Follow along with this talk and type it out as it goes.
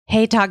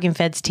Hey, Talking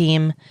Feds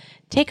team.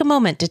 Take a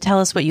moment to tell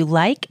us what you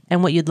like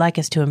and what you'd like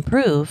us to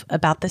improve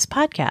about this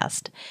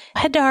podcast.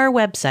 Head to our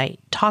website,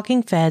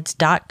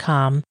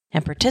 talkingfeds.com,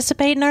 and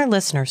participate in our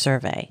listener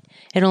survey.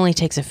 It only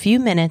takes a few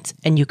minutes,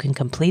 and you can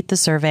complete the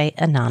survey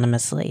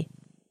anonymously.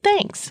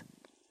 Thanks.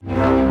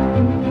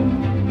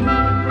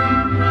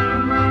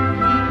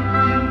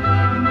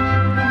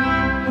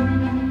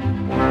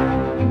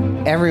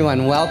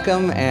 Everyone,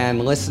 welcome,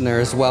 and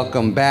listeners,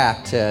 welcome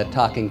back to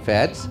Talking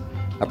Feds,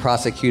 a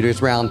prosecutors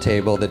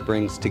roundtable that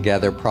brings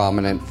together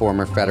prominent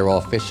former federal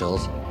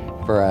officials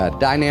for a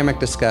dynamic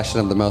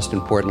discussion of the most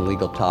important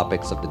legal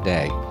topics of the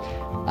day.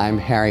 I'm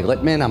Harry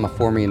Litman. I'm a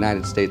former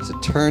United States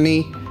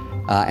attorney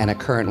and a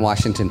current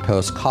Washington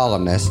Post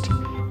columnist.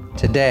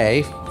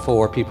 Today,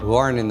 for people who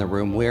aren't in the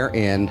room, we're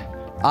in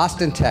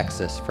Austin,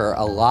 Texas for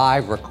a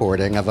live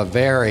recording of a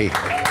very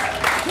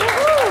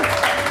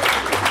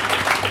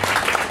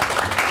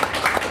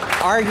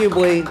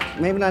arguably,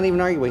 maybe not even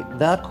arguably,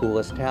 the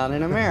coolest town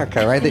in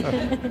America, right?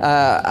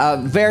 A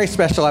very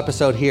special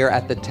episode here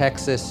at the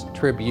Texas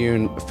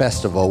Tribune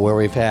Festival, where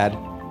we've had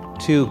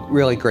two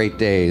really great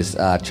days,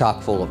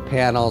 chock full of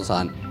panels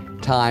on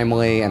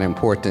timely and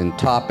important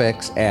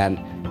topics and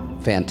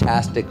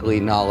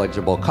fantastically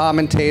knowledgeable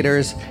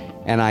commentators.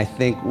 And I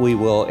think we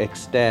will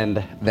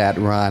extend that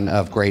run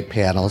of great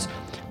panels.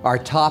 Our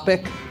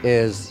topic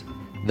is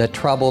the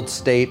troubled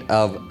state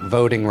of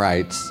voting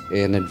rights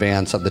in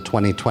advance of the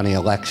 2020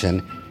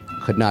 election.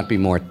 Could not be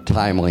more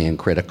timely and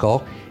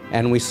critical.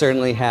 And we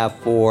certainly have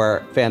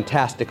four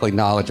fantastically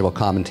knowledgeable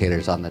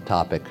commentators on the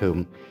topic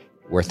whom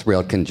we're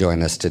thrilled can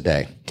join us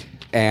today.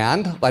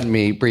 And let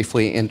me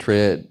briefly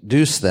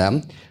introduce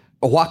them.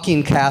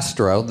 Joaquin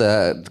Castro,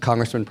 the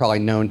congressman probably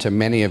known to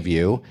many of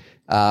you,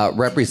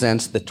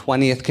 represents the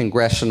 20th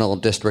Congressional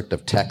District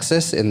of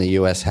Texas in the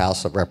U.S.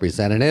 House of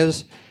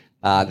Representatives.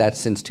 That's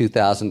since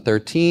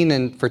 2013,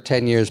 and for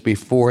 10 years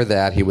before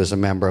that, he was a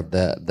member of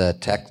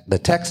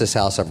the Texas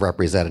House of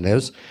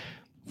Representatives.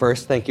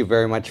 First, thank you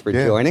very much for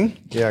joining.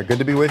 Yeah, good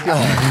to be with you.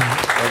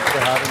 Thanks for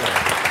having us.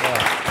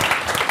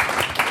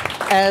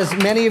 Yeah. As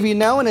many of you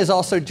know, and is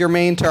also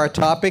germane to our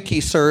topic, he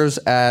serves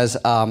as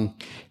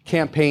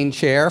campaign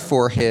chair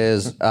for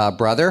his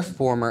brother,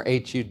 former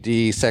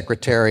HUD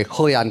Secretary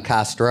Julian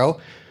Castro,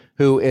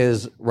 who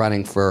is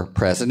running for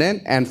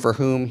president, and for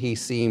whom he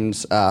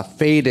seems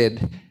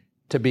fated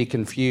to be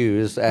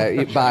confused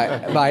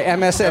by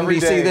MSNBC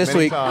day, this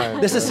week.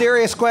 Times. This is a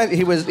serious question.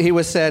 He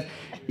was said,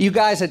 "You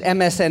guys at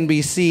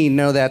MSNBC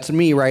know that's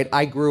me, right?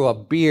 I grew a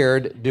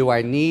beard. Do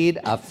I need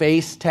a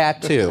face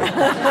tattoo?"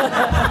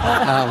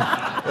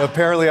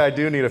 Apparently, I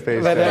do need a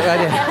face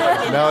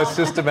tattoo. Now it's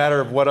just a matter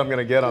of what I'm going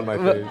to get on my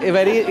face.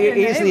 But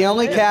he's the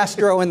only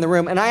Castro in the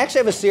room. And I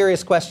actually have a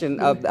serious question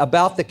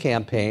about the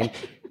campaign.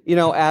 You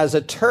know, as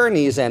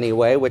attorneys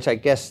anyway, which I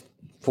guess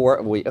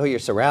who you're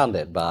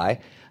surrounded by,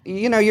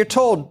 you know, you're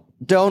told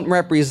don't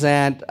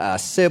represent a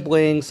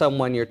sibling,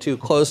 someone you're too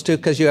close to,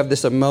 because you have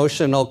this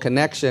emotional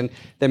connection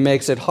that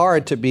makes it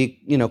hard to be,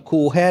 you know,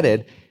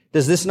 cool-headed.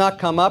 Does this not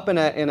come up in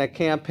a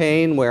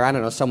campaign where, I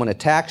don't know, someone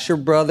attacks your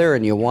brother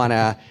and you want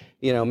to,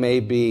 you know,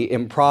 maybe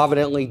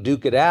improvidently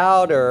duke it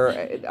out? Or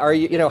are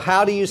you, you know,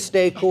 how do you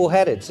stay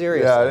cool-headed?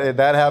 Seriously. Yeah,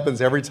 that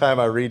happens every time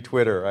I read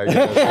Twitter.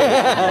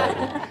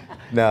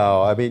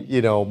 No, I mean,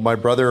 you know, my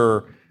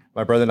brother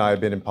and I have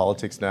been in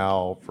politics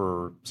now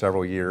for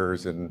several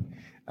years, and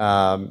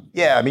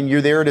yeah, I mean,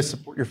 you're there to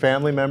support your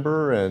family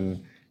member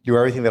and do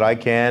everything that I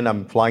can.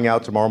 I'm flying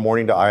out tomorrow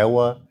morning to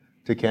Iowa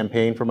to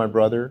campaign for my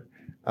brother,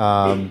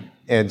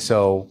 and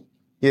so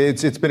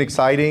it's been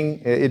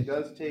exciting. It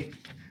does take.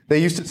 They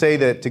used to say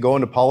that to go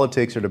into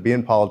politics or to be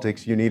in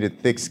politics, you needed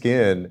thick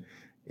skin.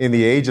 In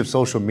the age of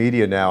social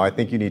media now, I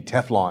think you need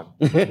Teflon.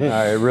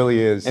 It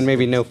really is. And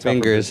maybe no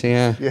fingers,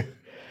 yeah.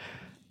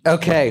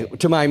 Okay,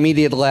 to my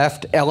immediate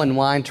left, Ellen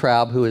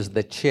Weintraub, who is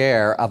the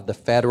chair of the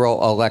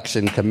Federal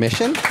Election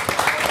Commission,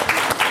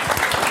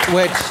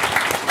 which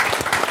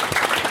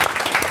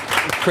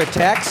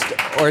protects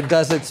or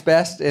does its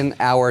best in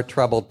our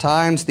troubled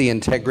times the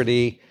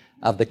integrity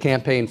of the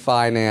campaign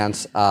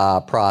finance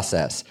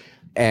process.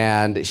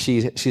 And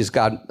she's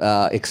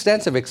got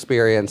extensive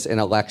experience in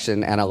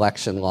election and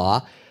election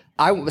law.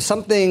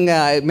 Something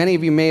many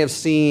of you may have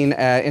seen,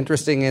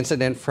 interesting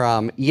incident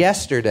from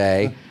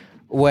yesterday,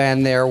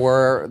 when there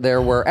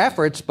were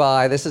efforts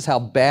by, this is how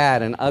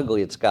bad and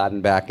ugly it's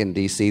gotten back in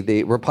D.C.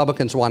 The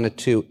Republicans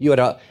you had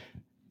a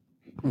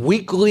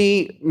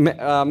weekly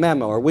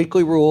memo or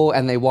weekly rule,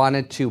 and they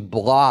wanted to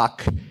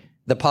block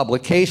the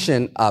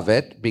publication of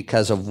it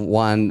because of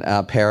one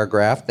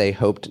paragraph they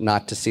hoped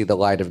not to see the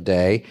light of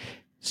day.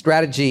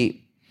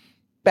 Strategy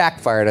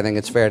backfired, I think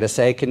it's fair to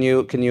say. Can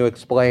you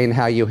explain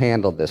how you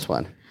handled this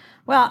one?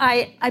 Well,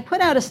 I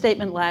put out a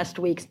statement last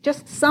week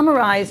just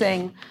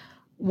summarizing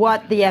how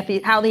the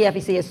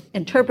FEC has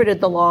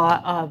interpreted the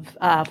law of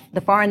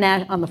the foreign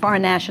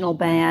national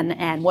ban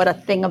and what a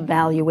thing of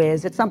value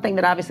is. It's something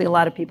that obviously a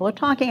lot of people are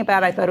talking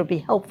about. I thought it would be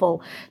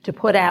helpful to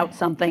put out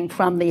something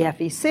from the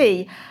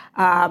FEC.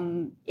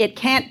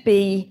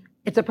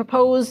 It's a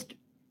proposed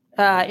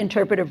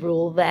interpretive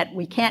rule that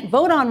we can't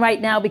vote on right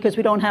now because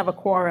we don't have a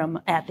quorum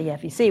at the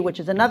FEC, which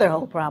is another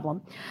whole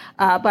problem.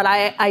 But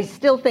I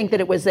still think that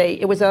it was a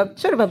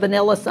sort of a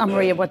vanilla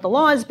summary of what the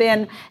law has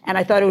been, and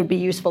I thought it would be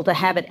useful to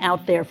have it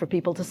out there for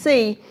people to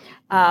see.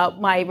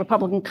 My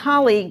Republican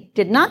colleague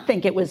did not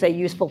think it was a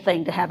useful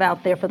thing to have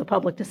out there for the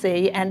public to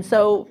see, and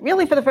so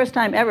really for the first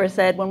time ever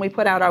said when we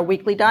put out our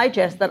weekly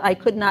digest that I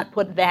could not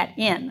put that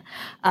in.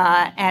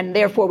 And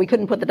therefore we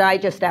couldn't put the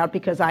digest out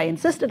because I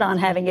insisted on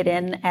having it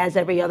in, as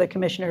every other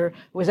commissioner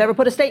who has ever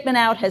put a statement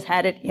out has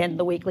had it in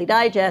the weekly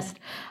digest.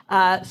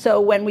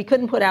 So when we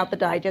couldn't put out the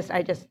digest,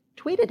 I just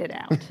tweeted it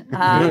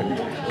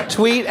out.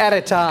 Tweet at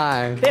a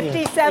time.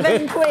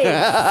 57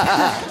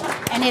 tweets.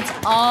 And it's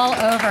all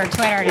over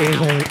Twitter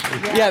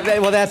now. Yeah,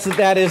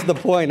 that is the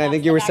point. I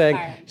think you were saying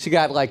she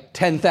got like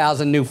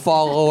 10,000 new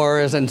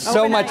followers and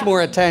so much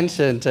more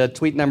attention to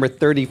tweet number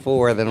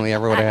 34 than we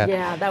ever would have had.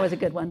 Yeah, that was a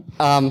good one.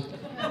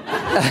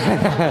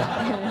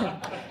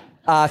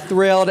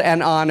 Thrilled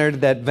and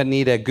honored that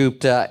Vanita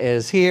Gupta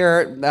is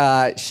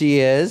here. She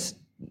is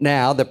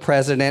now the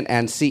president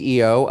and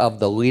CEO of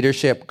the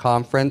Leadership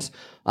Conference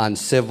on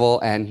Civil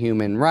and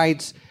Human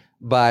Rights.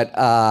 But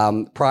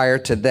prior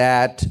to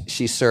that,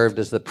 she served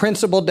as the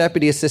principal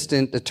deputy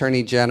assistant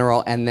attorney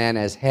general and then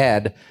as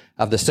head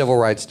of the Civil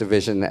Rights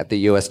Division at the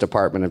U.S.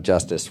 Department of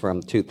Justice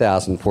from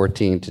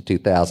 2014 to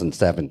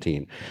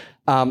 2017.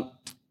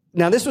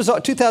 Now, this was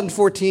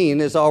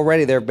 2014 is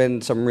already, there have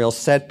been some real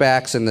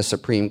setbacks in the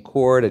Supreme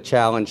Court, a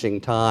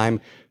challenging time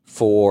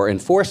for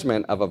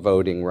enforcement of a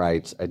voting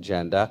rights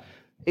agenda.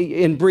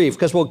 In brief,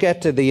 because we'll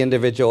get to the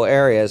individual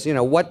areas,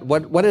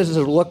 what does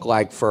it look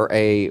like for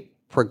a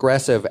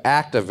progressive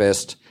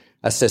activist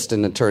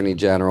assistant attorney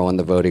general in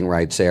the voting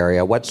rights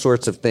area? What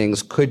sorts of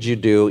things could you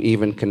do,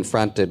 even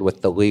confronted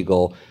with the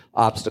legal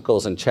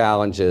obstacles and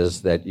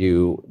challenges that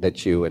you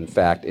in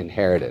fact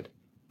inherited?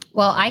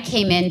 Well, I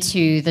came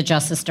into the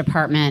Justice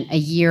Department a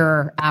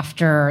year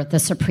after the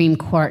Supreme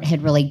Court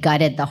had really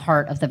gutted the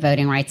heart of the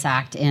Voting Rights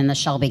Act in the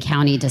Shelby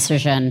County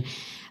decision.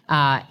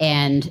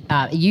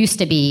 It used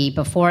to be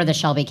before the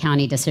Shelby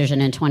County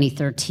decision in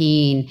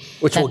 2013.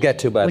 Which we'll get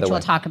to, by the way. Which we'll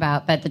talk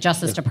about. But the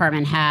Justice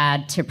Department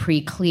had to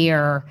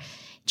pre-clear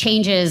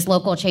changes,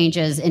 local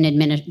changes in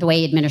the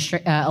way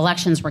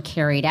elections were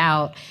carried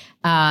out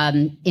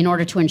in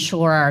order to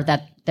ensure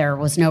that there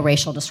was no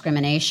racial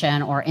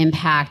discrimination or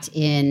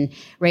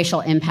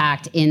racial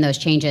impact in those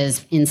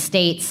changes in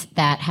states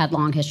that had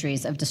long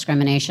histories of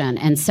discrimination.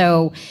 And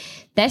so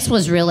this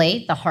was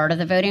really the heart of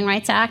the Voting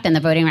Rights Act, and the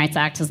Voting Rights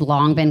Act has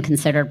long been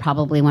considered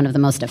probably one of the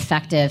most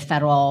effective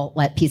federal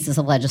pieces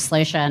of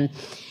legislation.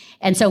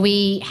 And so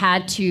we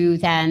had to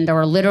then, there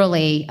were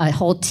literally a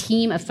whole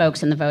team of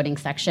folks in the voting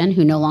section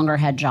who no longer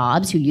had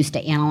jobs, who used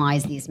to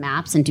analyze these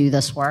maps and do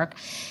this work.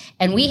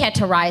 And we had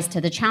to rise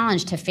to the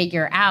challenge to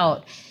figure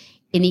out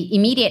in the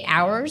immediate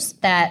hours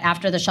that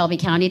after the Shelby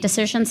County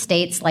decision,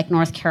 states like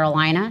North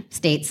Carolina,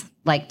 states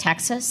like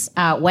Texas,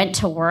 went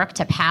to work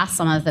to pass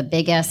some of the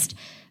biggest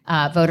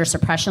voter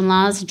suppression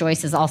laws.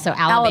 Joyce is also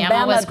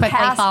Alabama was quickly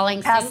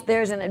following passed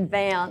theirs in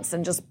advance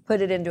and just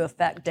put it into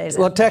effect days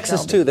after. Well,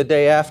 Texas too, the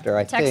day after,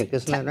 I think,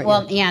 isn't that right?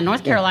 Well, yeah,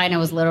 North Carolina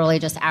was literally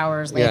just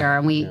hours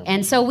later,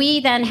 and so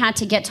we then had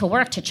to get to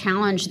work to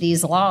challenge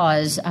these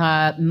laws,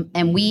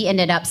 and we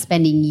ended up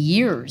spending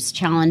years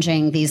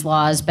challenging these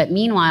laws. But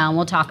meanwhile, and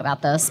we'll talk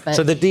about this. But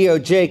so the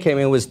DOJ came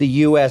in, was the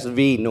U.S.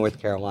 v.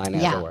 North Carolina.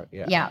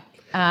 Yeah.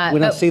 We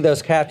don't see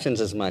those captions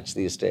as much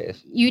these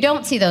days. You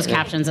don't see those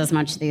captions as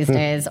much these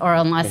days, or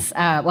unless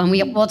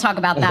we'll talk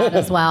about that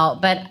as well.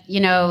 But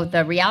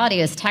the reality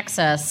is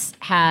Texas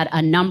had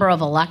a number of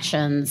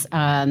elections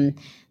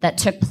that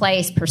took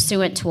place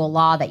pursuant to a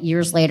law that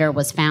years later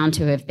was found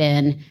to have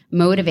been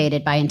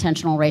motivated by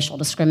intentional racial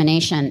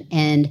discrimination,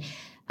 and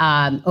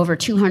over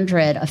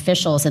 200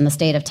 officials in the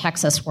state of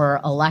Texas were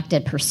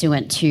elected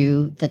pursuant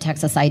to the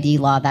Texas ID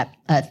law that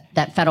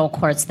federal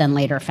courts then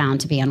later found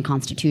to be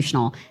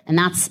unconstitutional. And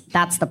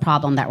that's the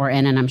problem that we're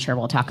in, and I'm sure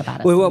we'll talk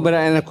about it. We will, but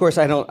and of course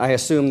I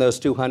assume those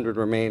 200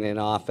 remain in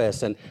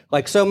office. And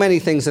like so many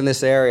things in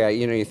this area,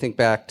 you think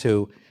back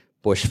to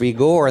Bush v.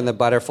 Gore and the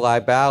butterfly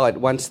ballot.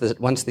 Once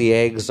the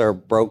eggs are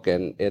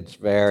broken, it's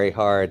very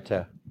hard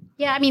to.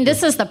 Yeah, I mean,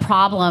 this is the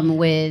problem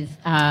with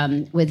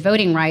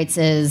voting rights,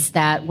 is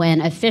that when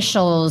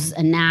officials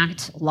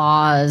enact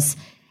laws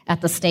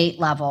at the state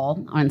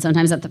level, and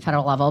sometimes at the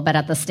federal level, but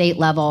at the state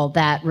level,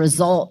 that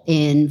result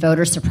in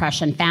voter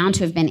suppression found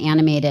to have been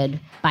animated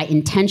by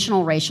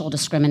intentional racial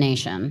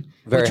discrimination.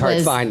 Very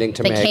hard finding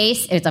to make. The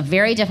case, it's a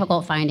very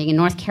difficult finding. In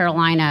North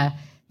Carolina,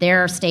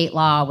 their state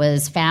law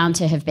was found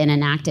to have been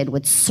enacted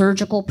with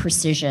surgical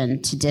precision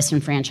to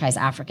disenfranchise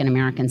African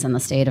Americans in the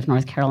state of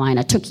North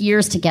Carolina. It took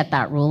years to get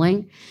that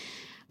ruling.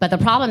 But the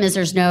problem is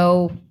there's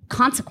no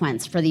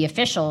consequence for the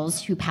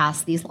officials who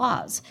pass these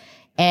laws.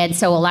 And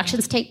so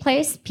elections take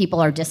place, people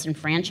are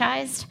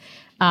disenfranchised.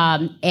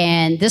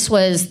 And this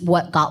was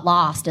what got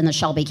lost in the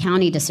Shelby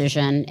County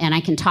decision. And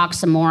I can talk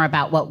some more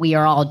about what we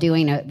are all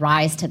doing to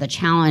rise to the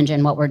challenge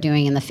and what we're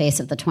doing in the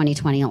face of the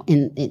 2020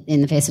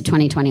 in the face of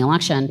 2020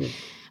 election.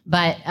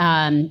 But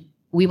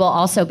we will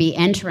also be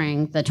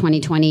entering the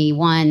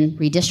 2021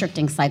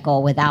 redistricting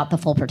cycle without the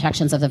full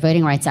protections of the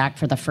Voting Rights Act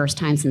for the first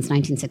time since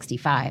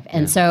 1965.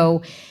 And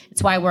so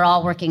it's why we're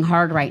all working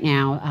hard right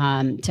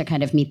now to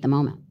kind of meet the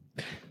moment.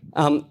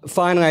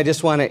 Finally, I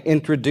just want to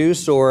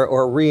introduce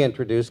or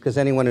reintroduce, because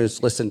anyone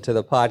who's listened to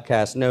the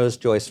podcast knows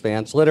Joyce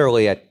Vance,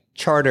 literally a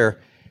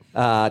charter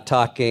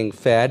talking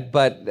Fed,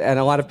 and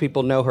a lot of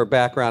people know her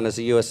background as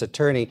a U.S.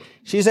 attorney.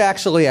 She's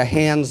actually a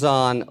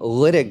hands-on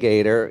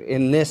litigator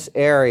in this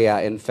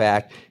area, in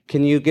fact.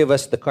 Can you give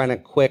us the kind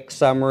of quick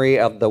summary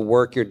of the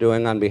work you're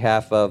doing on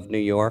behalf of New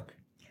York?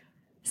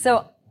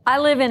 So I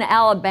live in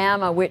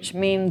Alabama, which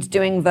means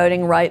doing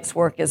voting rights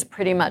work is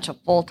pretty much a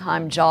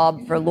full-time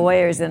job for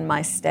lawyers in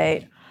my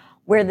state,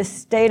 where the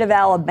state of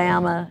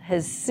Alabama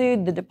has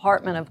sued the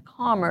Department of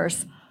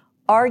Commerce,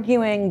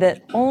 arguing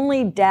that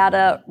only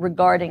data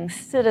regarding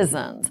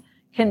citizens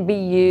can be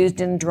used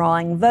in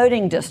drawing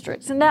voting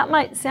districts. And that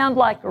might sound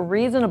like a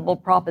reasonable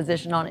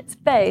proposition on its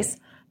face,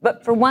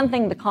 but for one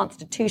thing, the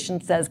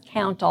Constitution says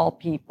count all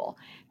people.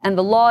 And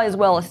the law is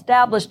well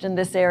established in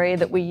this area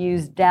that we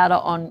use data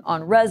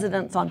on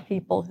residents, on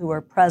people who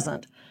are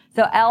present.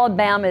 So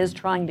Alabama is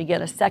trying to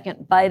get a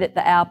second bite at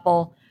the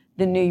apple.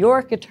 The New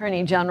York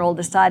Attorney General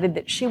decided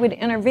that she would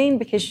intervene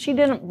because she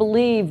didn't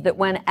believe that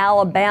when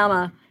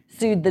Alabama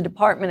sued the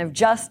Department of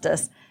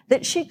Justice,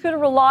 that she could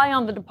rely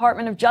on the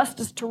Department of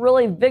Justice to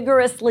really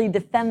vigorously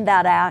defend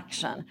that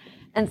action.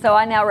 And so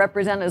I now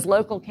represent as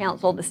local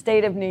counsel the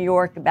state of New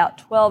York, about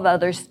 12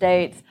 other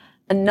states,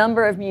 a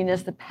number of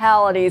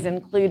municipalities,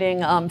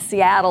 including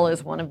Seattle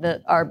is one of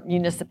our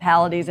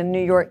municipalities, in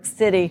New York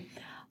City,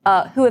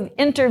 who have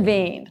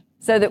intervened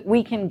so that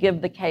we can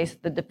give the case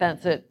the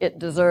defense it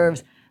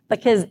deserves.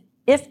 Because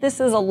if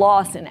this is a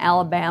loss in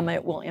Alabama,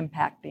 it will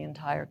impact the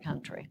entire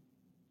country.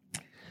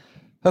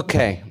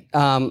 Okay,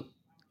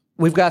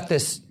 we've got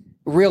this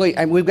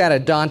we've got a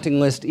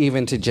daunting list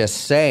even to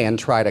just say and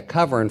try to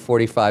cover in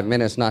 45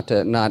 minutes, not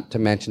to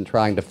mention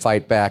trying to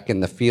fight back in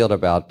the field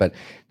about, but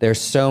there's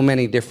so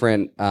many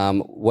different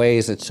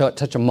ways. It's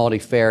such a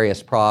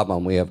multifarious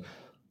problem. We have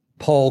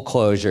poll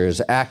closures,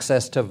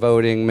 access to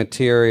voting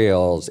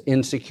materials,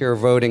 insecure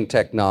voting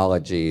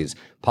technologies,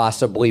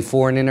 possibly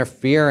foreign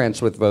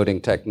interference with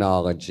voting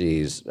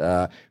technologies,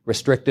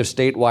 restrictive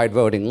statewide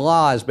voting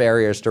laws,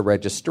 barriers to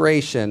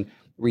registration,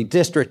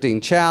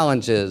 redistricting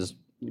challenges,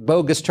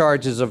 bogus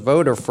charges of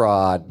voter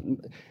fraud,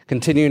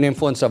 continuing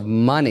influence of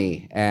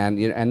money, and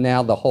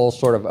now the whole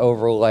sort of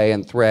overlay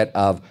and threat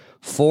of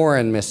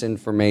foreign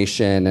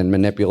misinformation and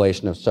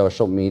manipulation of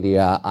social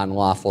media,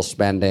 unlawful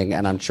spending,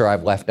 and I'm sure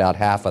I've left out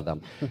half of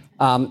them.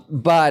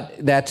 But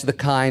that's the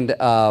kind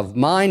of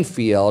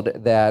minefield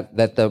that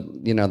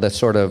the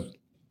sort of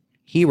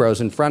heroes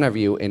in front of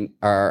you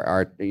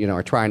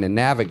are trying to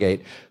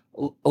navigate.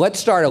 Let's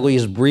start at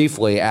least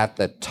briefly at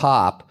the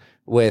top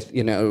with,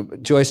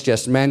 Joyce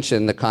just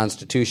mentioned the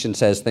Constitution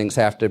says things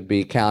have to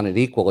be counted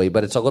equally,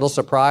 but it's a little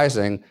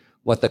surprising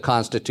what the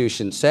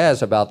Constitution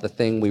says about the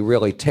thing we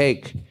really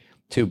take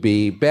to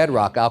be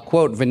bedrock. I'll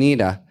quote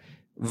Vanita: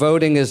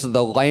 "Voting is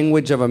the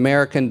language of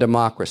American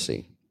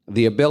democracy,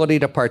 the ability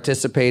to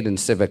participate in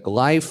civic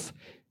life,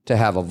 to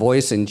have a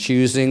voice in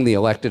choosing the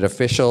elected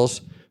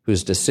officials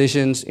whose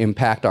decisions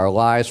impact our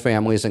lives,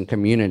 families, and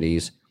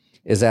communities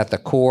is at the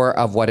core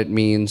of what it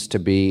means to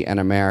be an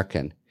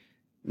American."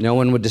 No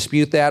one would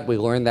dispute that. We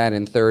learned that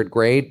in third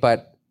grade,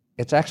 but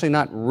it's actually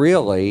not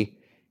really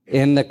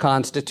in the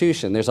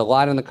Constitution. There's a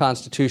lot in the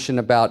Constitution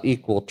about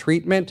equal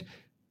treatment,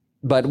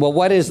 but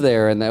what is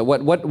there? And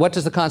what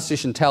does the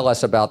Constitution tell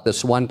us about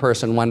this one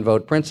person, one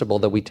vote principle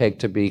that we take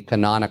to be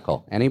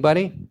canonical?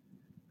 Anybody?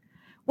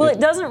 Well,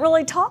 it doesn't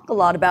really talk a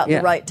lot about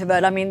the right to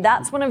vote. I mean,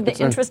 that's one of the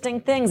interesting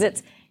things.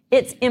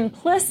 It's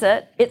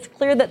implicit. It's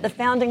clear that the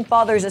Founding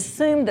Fathers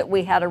assumed that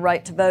we had a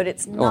right to vote.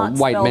 It's not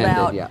spelled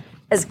out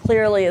as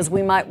clearly as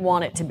we might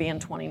want it to be in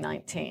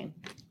 2019.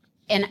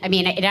 And I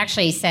mean, it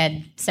actually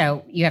said,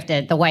 so you have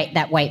to,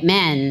 that white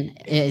men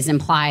is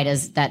implied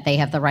as that they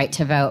have the right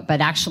to vote,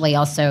 but actually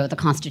also the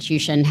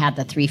Constitution had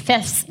the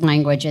 3/5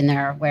 language in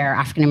there where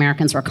African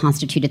Americans were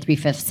constituted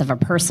 3/5 of a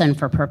person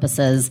for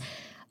purposes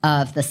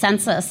of the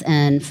census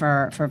and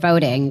for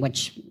voting,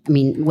 which, I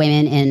mean,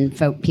 women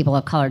and people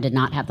of color did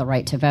not have the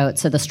right to vote.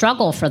 So the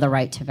struggle for the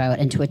right to vote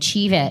and to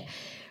achieve it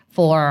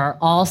for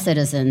all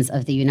citizens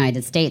of the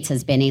United States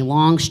has been a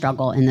long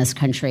struggle in this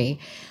country.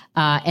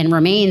 And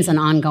remains an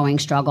ongoing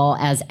struggle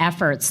as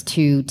efforts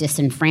to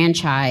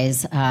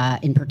disenfranchise,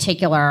 in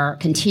particular,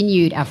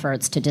 continued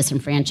efforts to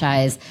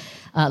disenfranchise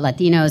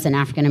Latinos and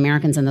African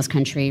Americans in this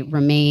country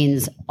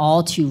remains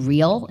all too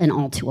real and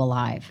all too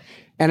alive.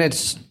 And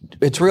it's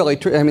really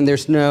true. I mean,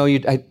 there's no,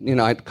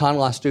 con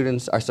law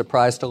students are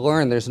surprised to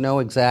learn there's no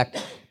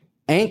exact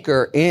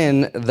anchor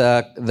in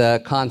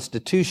the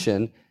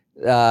Constitution.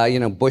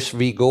 Bush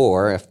v.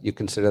 Gore, if you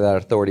consider that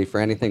authority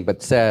for anything,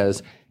 but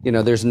says,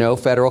 there's no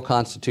federal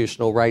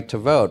constitutional right to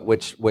vote,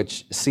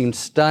 which seems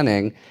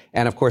stunning.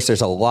 And of course,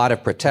 there's a lot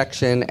of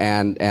protection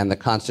and the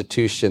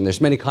Constitution. There's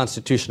many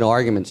constitutional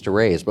arguments to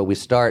raise, but we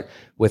start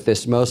with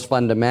this most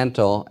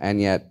fundamental and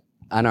yet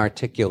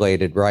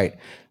unarticulated right.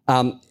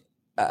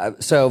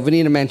 So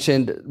Vanita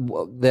mentioned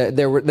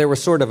there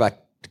was sort of a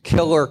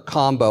killer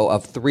combo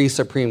of 3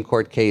 Supreme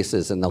Court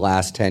cases in the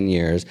last 10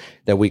 years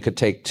that we could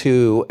take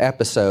 2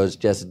 episodes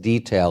just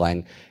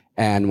detailing,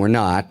 and we're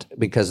not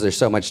because there's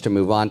so much to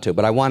move on to.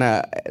 But I want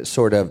to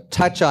sort of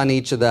touch on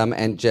each of them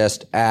and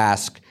just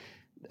ask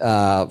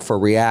for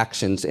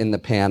reactions in the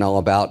panel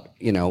about,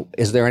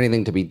 is there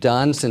anything to be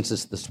done since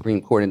it's the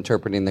Supreme Court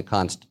interpreting the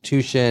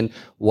Constitution?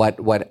 What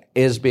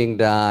is being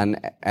done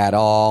at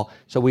all?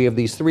 So we have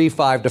these 3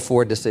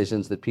 5-4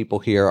 decisions that people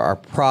here are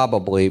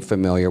probably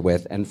familiar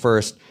with. And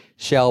first,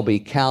 Shelby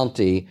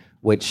County,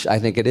 which I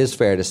think it is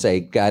fair to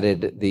say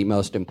gutted the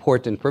most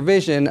important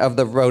provision of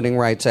the Voting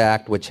Rights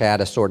Act, which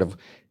had a sort of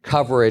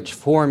coverage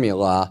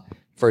formula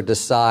for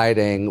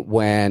deciding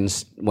when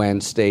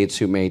states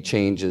who made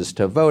changes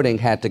to voting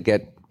had to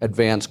get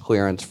advance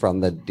clearance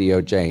from the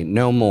DOJ.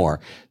 No more.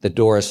 The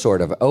door is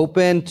sort of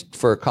opened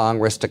for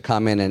Congress to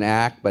come in and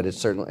act, but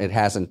it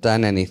hasn't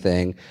done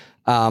anything.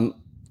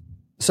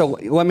 So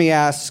let me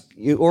ask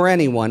you, or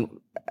anyone,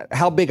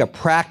 how big a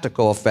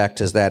practical effect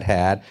has that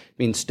had? I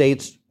mean,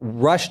 states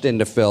rushed in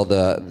to fill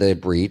the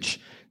breach.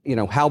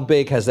 How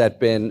big has that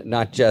been,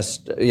 not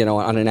just,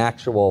 on an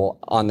actual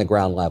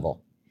on-the-ground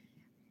level?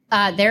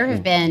 There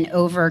have been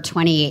over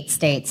 28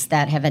 states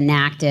that have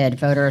enacted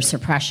voter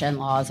suppression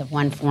laws of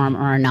one form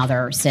or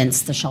another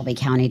since the Shelby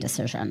County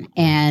decision.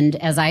 And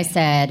as I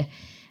said,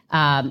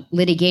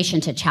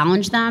 litigation to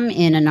challenge them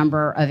in a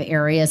number of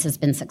areas has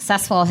been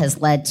successful, has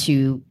led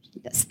to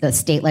the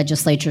state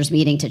legislatures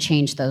meeting to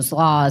change those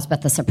laws,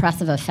 but the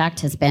suppressive effect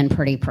has been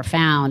pretty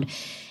profound.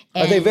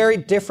 Are they very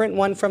different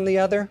one from the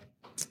other?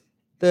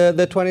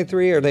 The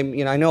 23, or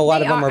they? I know a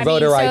lot of them are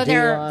voter ID.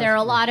 There are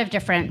a lot of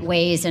different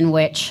ways in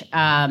which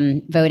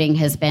voting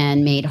has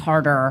been made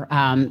harder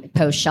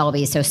post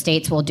Shelby. So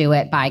states will do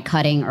it by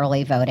cutting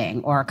early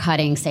voting, or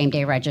cutting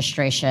same-day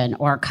registration,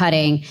 or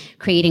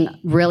creating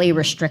really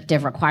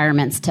restrictive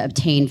requirements to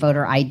obtain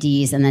voter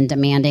IDs, and then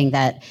demanding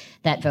that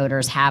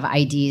voters have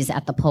IDs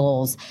at the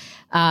polls.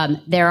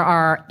 There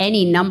are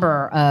any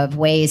number of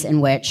ways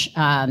in which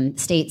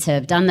states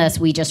have done this.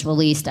 We just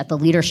released at the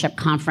Leadership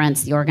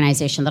Conference, the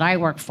organization that I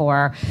work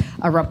for,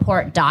 a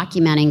report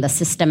documenting the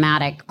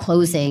systematic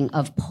closing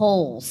of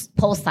poll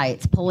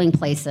sites, polling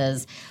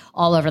places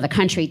all over the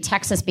country.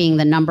 Texas being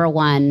the number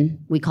one,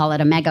 we call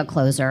it a mega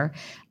closer.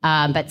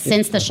 But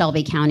since the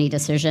Shelby County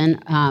decision,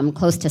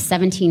 close to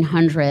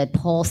 1,700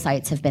 poll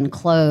sites have been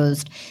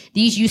closed.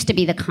 These used to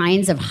be the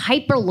kinds of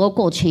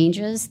hyper-local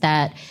changes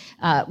that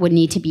would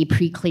need to be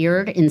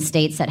pre-cleared in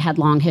states that had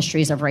long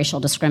histories of racial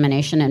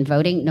discrimination and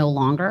voting, no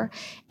longer.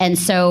 And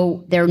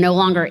so there no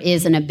longer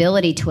is an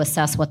ability to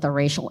assess what the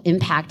racial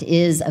impact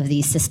is of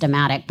these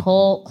systematic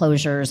poll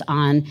closures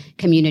on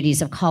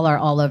communities of color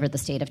all over the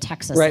state of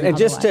Texas. Right, and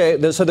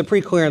so the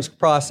pre-clearance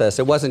process,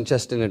 it wasn't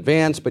just in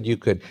advance, but you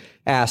could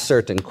ask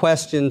certain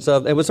questions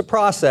it was a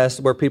process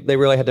where they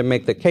really had to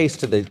make the case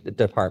to the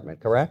department,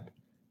 correct?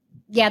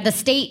 Yeah, the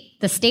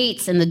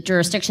states and the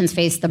jurisdictions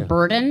face the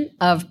burden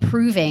of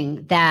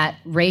proving that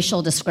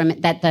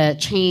that the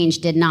change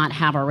did not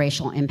have a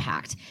racial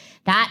impact.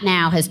 That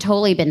now has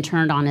totally been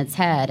turned on its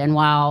head. And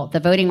while the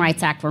Voting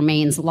Rights Act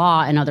remains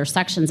law and other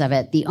sections of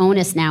it, the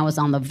onus now is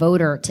on the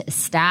voter to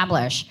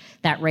establish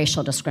that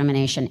racial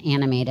discrimination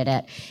animated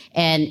it.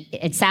 And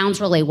it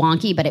sounds really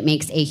wonky, but it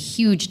makes a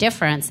huge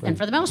difference. Right. And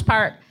for the most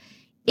part,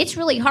 it's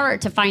really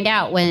hard to find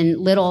out when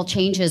little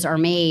changes are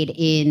made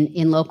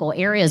in local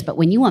areas, but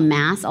when you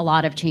amass a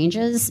lot of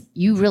changes,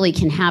 you really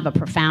can have a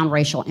profound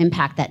racial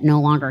impact that no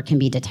longer can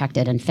be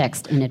detected and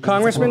fixed in advance.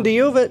 Congressman, do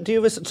you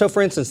have so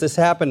for instance, this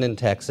happened in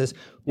Texas.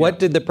 What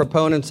did the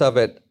proponents of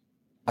it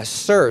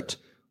assert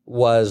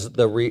was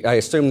I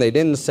assume they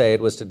didn't say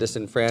it was to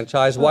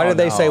disenfranchise. Why did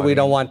they say we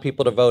don't want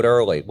people to vote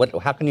early?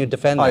 How can you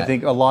defend that? I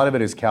think a lot of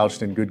it is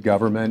couched in good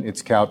government.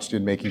 It's couched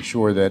in making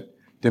sure that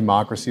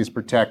democracy is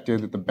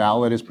protected, that the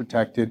ballot is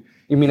protected.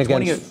 You mean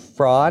against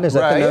fraud? Is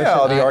that the notion?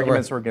 Yeah, the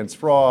arguments were against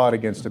fraud,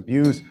 against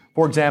abuse.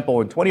 For example,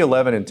 in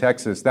 2011 in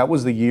Texas, that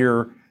was the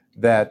year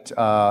that,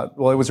 it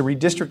was a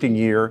redistricting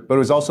year, but it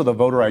was also the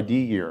voter ID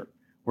year,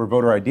 where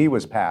voter ID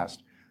was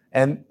passed.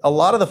 And a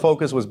lot of the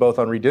focus was both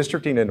on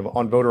redistricting and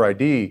on voter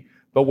ID,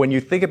 but when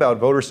you think about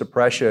voter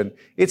suppression,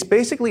 it's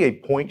basically a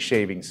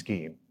point-shaving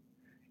scheme.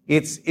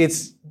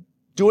 It's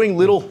doing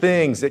little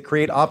things that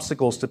create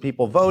obstacles to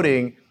people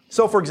voting.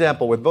 So, for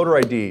example, with voter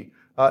ID,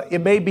 it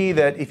may be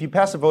that if you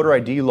pass a voter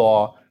ID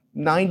law,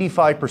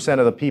 95%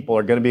 of the people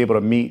are going to be able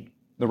to meet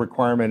the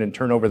requirement and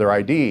turn over their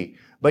ID.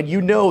 But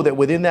you know that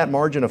within that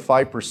margin of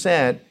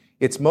 5%,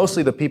 it's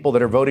mostly the people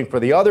that are voting for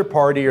the other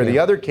party or the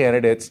other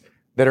candidates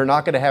that are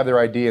not going to have their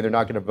ID and they're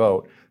not going to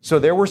vote. So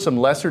there were some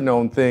lesser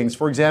known things.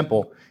 For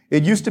example,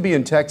 it used to be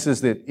in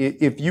Texas that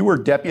if you were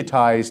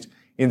deputized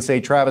in, say,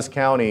 Travis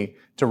County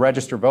to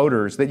register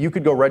voters, that you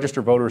could go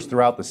register voters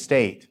throughout the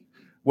state.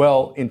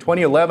 Well, in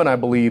 2011, I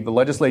believe, the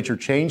legislature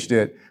changed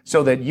it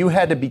so that you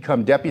had to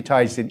become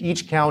deputized in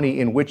each county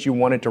in which you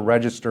wanted to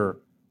register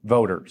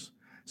voters.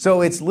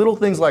 So it's little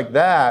things like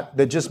that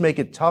that just make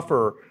it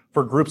tougher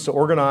for groups to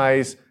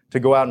organize, to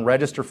go out and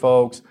register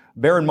folks.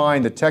 Bear in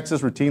mind that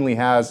Texas routinely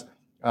has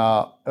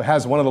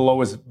one of the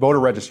lowest voter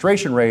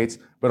registration rates,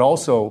 but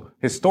also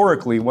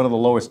historically one of the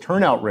lowest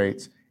turnout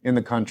rates in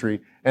the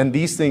country. And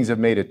these things have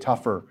made it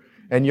tougher.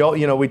 And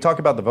we talk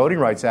about the Voting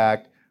Rights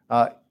Act.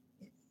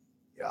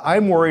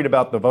 I'm worried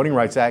about the Voting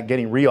Rights Act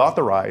getting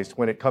reauthorized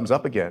when it comes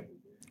up again.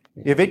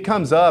 If it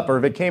comes up, or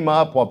if it came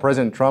up while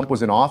President Trump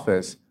was in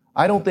office,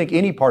 I don't think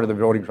any part of the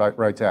Voting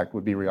Rights Act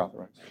would be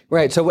reauthorized.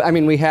 Right. So, I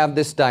mean, we have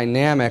this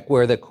dynamic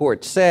where the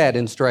court said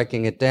in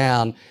striking it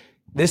down,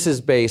 this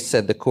is based,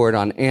 said the court,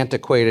 on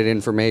antiquated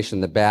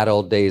information, the bad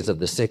old days of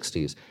the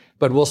 60s.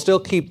 But we'll still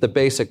keep the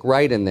basic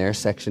right in there,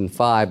 Section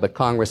 5, but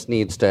Congress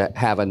needs to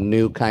have a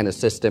new kind of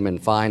system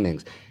and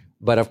findings.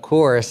 But of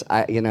course,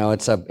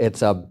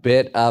 it's a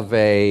bit of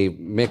a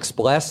mixed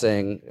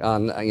blessing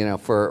on,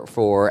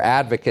 for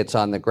advocates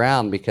on the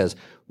ground, because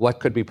what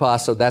could be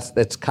possible?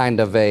 That's kind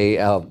of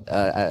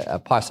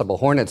a possible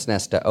hornet's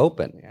nest to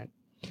open.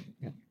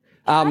 Can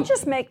I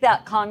just make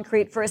that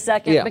concrete for a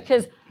second? Yeah.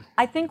 Because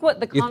I think what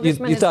the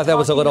congressman you thought that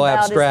was a little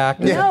abstract?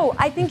 No,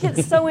 I think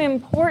it's so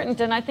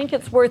important, and I think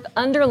it's worth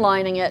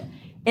underlining it.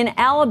 In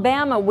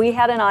Alabama, we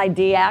had an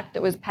ID Act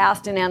that was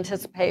passed in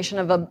anticipation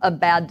of a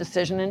bad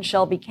decision in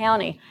Shelby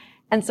County.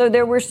 And so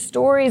there were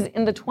stories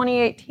in the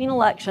 2018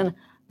 election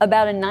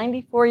about a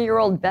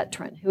 94-year-old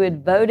veteran who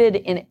had voted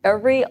in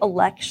every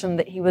election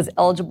that he was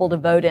eligible to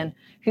vote in,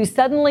 who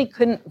suddenly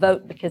couldn't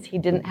vote because he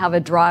didn't have a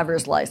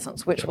driver's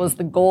license, which was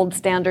the gold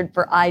standard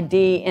for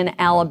ID in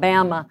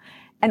Alabama.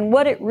 And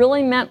what it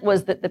really meant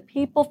was that the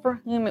people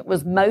for whom it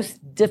was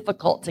most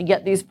difficult to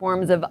get these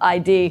forms of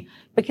ID,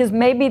 because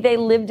maybe they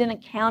lived in a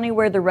county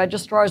where the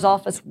registrar's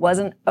office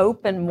wasn't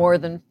open more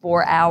than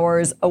 4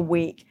 hours a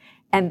week,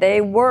 and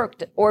they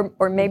worked, or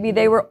maybe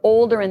they were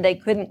older and they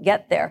couldn't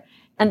get there.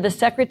 And the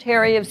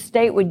Secretary of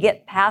State would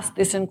get past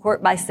this in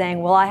court by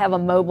saying, well, I have a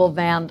mobile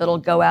van that'll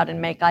go out and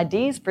make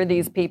IDs for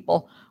these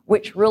people,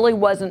 which really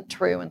wasn't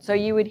true. And so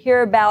you would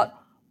hear about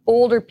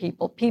older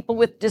people, people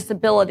with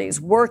disabilities,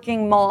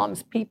 working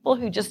moms, people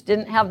who just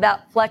didn't have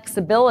that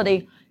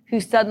flexibility, who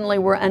suddenly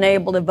were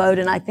unable to vote.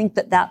 And I think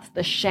that that's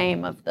the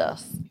shame of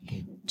this.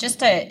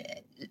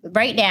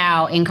 Right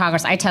now in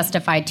Congress, I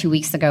testified 2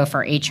 weeks ago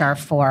for H.R.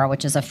 4,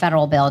 which is a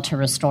federal bill to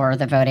restore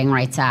the Voting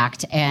Rights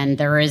Act. And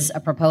there is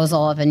a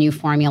proposal of a new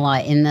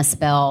formula in this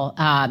bill.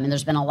 And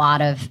there's been a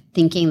lot of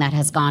thinking that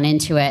has gone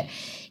into it.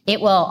 It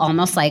will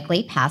almost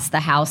likely pass the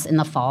House in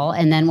the fall,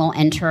 and then will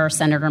enter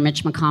Senator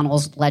Mitch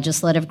McConnell's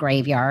legislative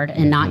graveyard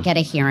and not get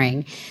a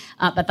hearing.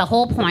 But the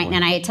whole point,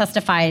 and I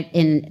testified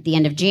in the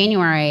end of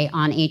January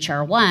on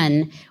H.R.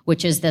 1,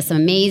 which is this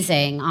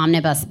amazing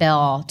omnibus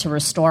bill to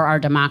restore our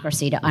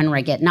democracy, to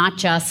unrig it, not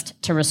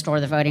just to restore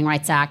the Voting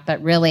Rights Act,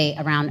 but really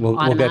around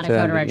automatic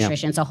voter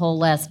registration. It's a whole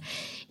list.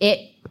 It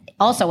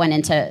also went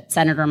into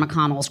Senator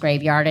McConnell's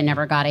graveyard and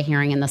never got a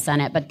hearing in the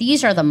Senate. But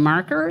these are the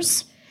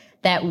markers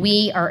that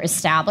we are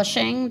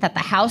establishing, that the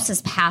House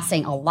is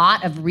passing a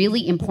lot of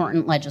really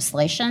important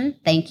legislation,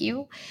 thank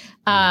you,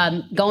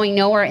 going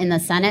nowhere in the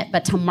Senate,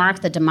 but to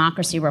mark the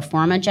democracy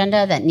reform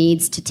agenda that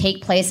needs to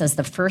take place as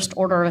the first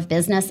order of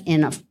business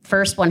in a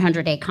first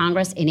 100-day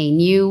Congress in a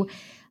new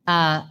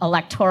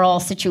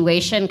electoral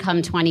situation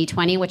come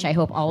 2020, which I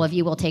hope all of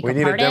you will take we a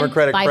need part a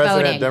Democratic in by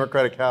president, voting.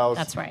 Democratic House,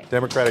 That's right.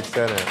 Democratic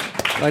Senate.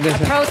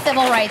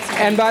 Pro-civil rights.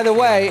 And by the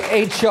way,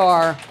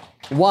 H.R.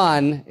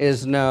 1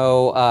 is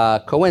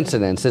no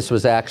coincidence. This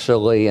was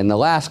actually in the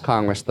last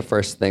Congress the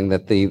first thing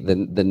that the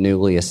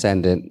newly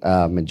ascendant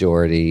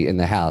majority in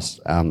the House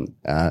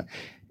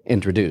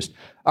introduced.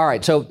 All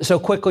right, so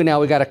quickly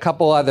now, we got a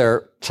couple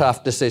other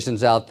tough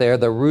decisions out there.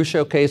 The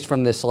Rucho case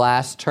from this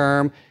last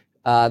term,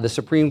 the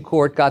Supreme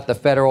Court got the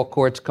federal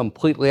courts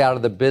completely out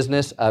of the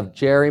business of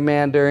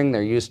gerrymandering.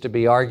 There used to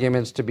be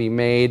arguments to be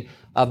made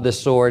of the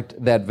sort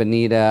that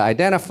Vanita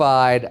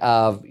identified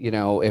of,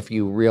 if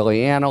you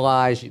really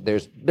analyze,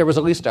 there was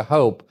at least a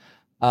hope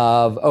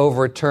of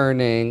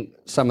overturning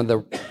some of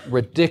the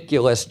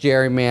ridiculous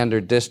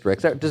gerrymandered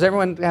districts. Does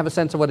everyone have a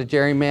sense of what a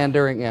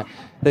gerrymandering? Yeah.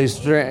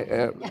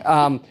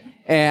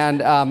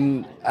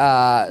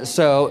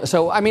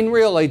 So I mean,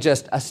 really,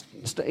 just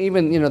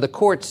even the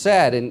court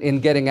said in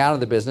getting out of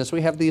the business,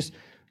 we have these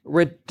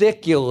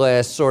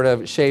ridiculous sort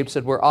of shapes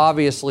that were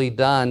obviously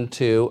done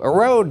to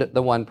erode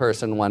the one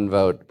person, one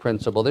vote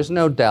principle. There's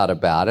no doubt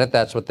about it.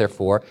 That's what they're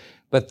for.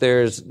 But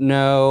there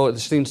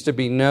seems to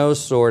be no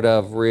sort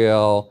of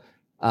real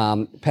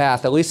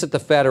path, at least at the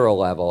federal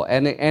level.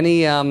 And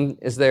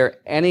is there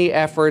any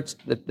efforts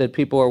that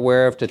people are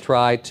aware of to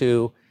try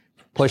to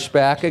push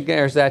back again,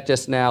 or is that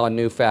just now a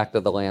new fact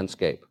of the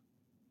landscape?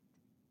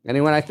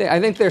 Anyone? I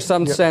think there's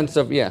some sense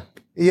of, Yeah,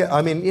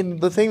 I mean,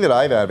 the thing that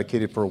I've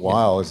advocated for a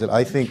while is that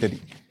I think that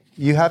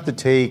you have to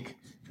take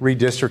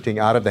redistricting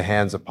out of the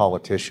hands of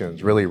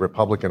politicians, really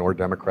Republican or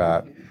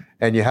Democrat,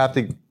 and you have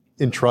to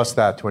entrust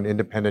that to an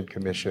independent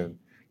commission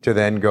to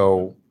then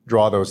go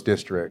draw those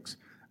districts.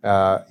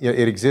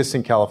 It exists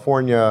in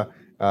California.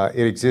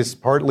 It exists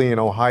partly in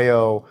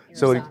Ohio.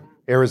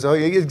 Arizona.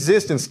 It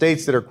exists in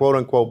states that are quote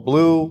unquote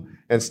blue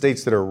and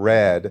states that are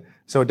red.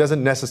 So it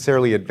doesn't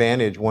necessarily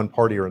advantage one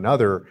party or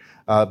another.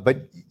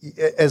 But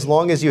as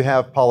long as you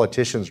have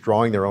politicians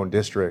drawing their own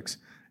districts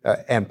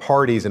and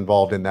parties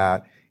involved in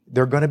that,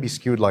 they're going to be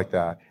skewed like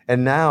that.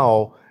 And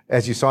now,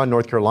 as you saw in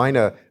North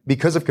Carolina,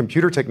 because of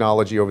computer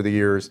technology over the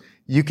years,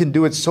 you can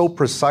do it so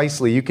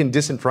precisely. You can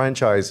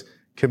disenfranchise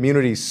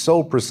communities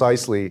so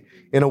precisely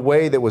in a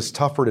way that was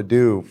tougher to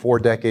do 4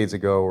 decades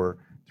ago or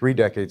 3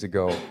 decades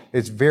ago.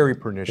 It's very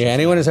pernicious. Yeah,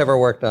 anyone who's ever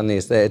worked on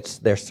these,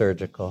 they're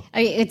surgical.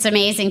 It's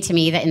amazing to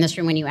me that in this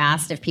room, when you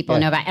asked if people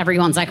know about,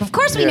 everyone's like, of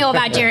course we know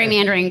about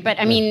gerrymandering. But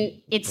I mean,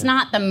 it's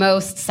not the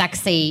most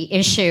sexy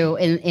issue,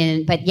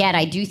 but yet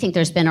I do think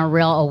there's been a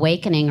real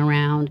awakening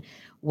around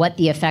what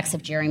the effects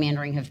of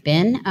gerrymandering have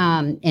been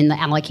in the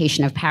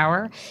allocation of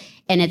power.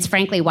 And it's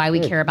frankly why we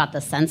care about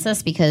the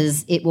census,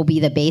 because it will be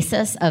the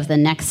basis of the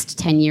next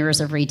 10 years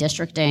of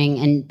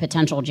redistricting and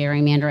potential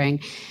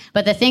gerrymandering.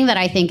 But the thing that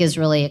I think is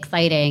really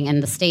exciting,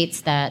 and the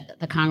states that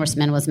the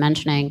congressman was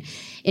mentioning,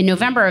 in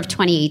November of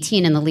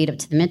 2018, in the lead up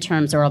to the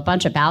midterms, there were a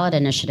bunch of ballot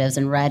initiatives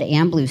in red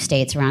and blue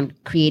states around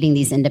creating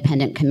these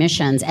independent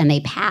commissions, and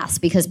they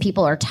passed because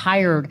people are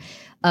tired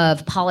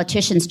of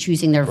politicians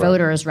choosing their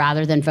voters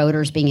rather than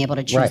voters being able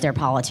to choose their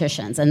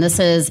politicians. And this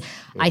is,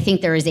 I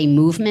think there is a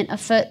movement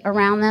afoot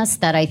around this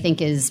that I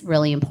think is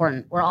really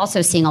important. We're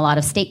also seeing a lot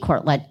of state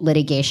court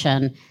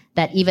litigation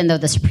that, even though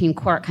the Supreme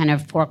Court kind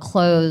of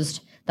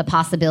foreclosed the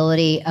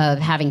possibility of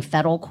having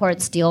federal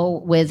courts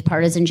deal with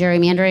partisan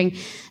gerrymandering,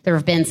 there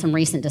have been some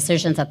recent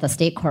decisions at the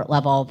state court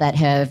level that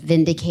have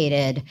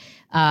vindicated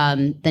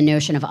the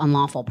notion of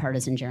unlawful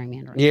partisan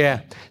gerrymandering.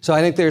 Yeah. So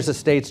I think there's a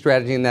state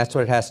strategy, and that's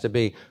what it has to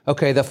be.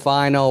 Okay, the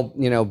final,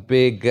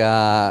 big,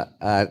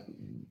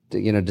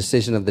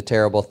 decision of the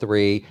terrible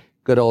three,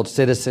 good old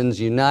Citizens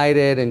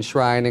United,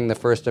 enshrining the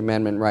First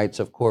Amendment rights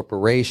of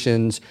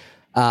corporations.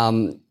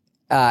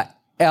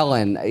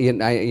 Ellen,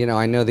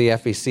 I know the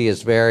FEC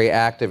is very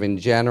active in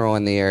general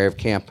in the area of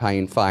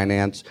campaign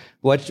finance.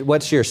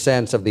 What's your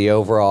sense of the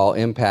overall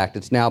impact?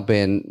 It's now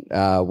been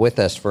with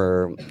us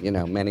for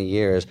many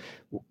years.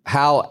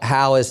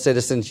 How is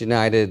Citizens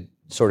United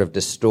sort of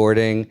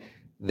distorting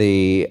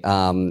the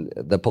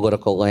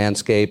political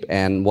landscape,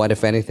 and what,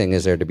 if anything,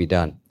 is there to be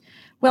done?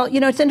 Well,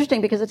 it's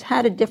interesting because it's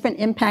had a different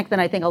impact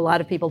than I think a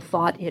lot of people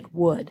thought it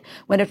would.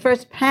 When it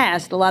first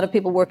passed, a lot of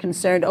people were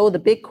concerned, the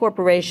big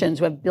corporations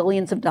who have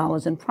billions of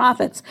dollars in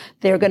profits,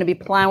 they're going to be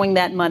plowing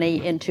that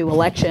money into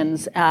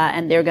elections,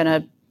 and they're going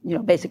to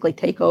basically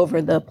take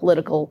over the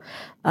political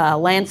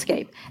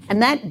landscape.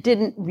 And that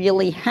didn't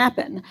really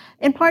happen,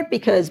 in part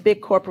because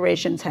big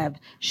corporations have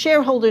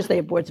shareholders, they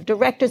have boards of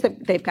directors,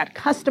 they've got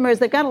customers,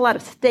 they've got a lot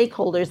of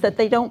stakeholders that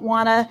they don't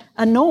want to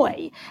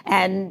annoy.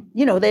 And,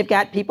 they've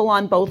got people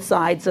on both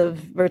sides of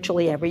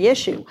virtually every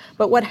issue.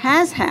 But what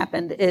has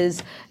happened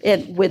is,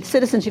 with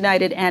Citizens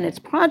United and its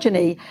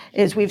progeny,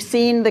 is we've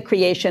seen the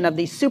creation of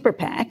these super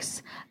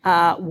PACs,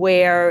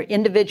 where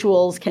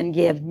individuals can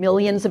give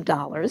millions of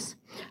dollars.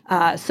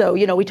 So,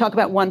 we talk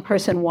about one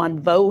person, one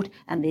vote,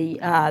 and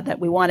that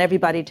we want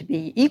everybody to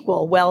be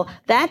equal. Well,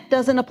 that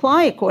doesn't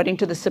apply according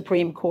to the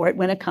Supreme Court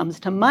when it comes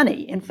to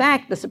money. In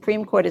fact, the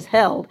Supreme Court has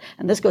held,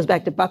 and this goes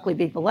back to Buckley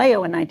v.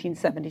 Vallejo in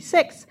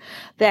 1976,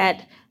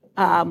 that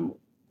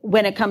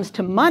when it comes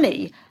to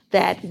money,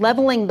 that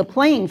leveling the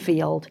playing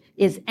field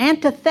is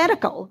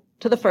antithetical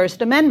to the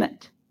First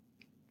Amendment.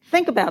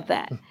 Think about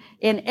that.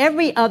 In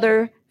every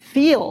other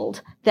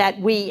field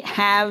that we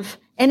have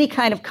any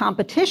kind of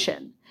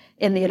competition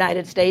in the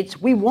United States,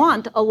 we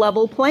want a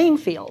level playing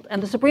field.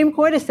 And the Supreme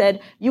Court has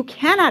said you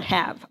cannot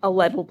have a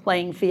level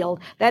playing field.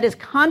 That is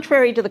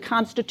contrary to the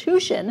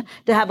Constitution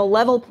to have a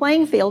level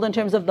playing field in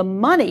terms of the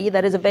money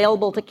that is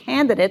available to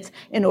candidates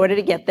in order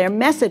to get their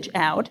message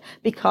out,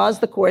 because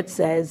the court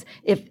says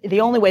if the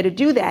only way to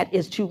do that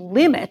is to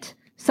limit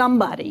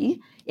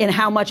somebody in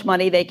how much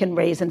money they can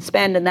raise and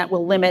spend, and that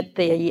will limit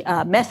the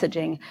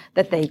messaging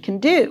that they can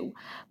do.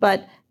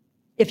 But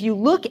if you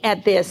look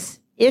at this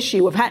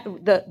issue of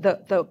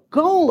the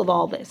goal of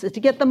all this is to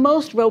get the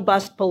most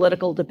robust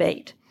political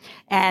debate.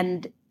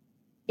 And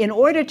in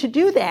order to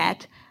do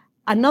that,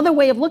 another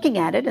way of looking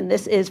at it, and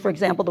this is, for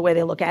example, the way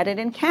they look at it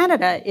in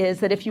Canada,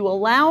 is that if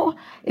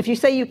you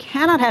say you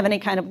cannot have any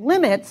kind of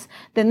limits,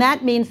 then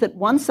that means that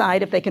one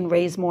side, if they can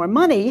raise more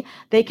money,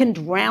 they can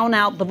drown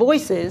out the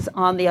voices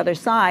on the other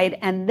side,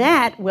 and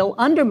that will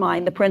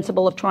undermine the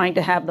principle of trying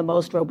to have the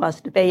most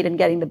robust debate and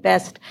getting the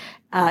best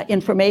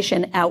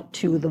information out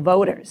to the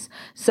voters.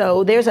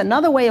 So there's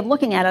another way of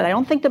looking at it. I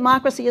don't think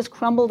democracy has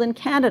crumbled in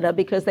Canada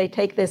because they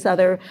take this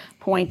other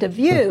point of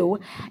view.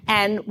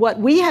 And what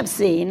we have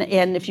seen,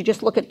 and if you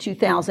just look at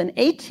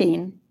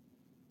 2018,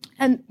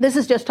 and this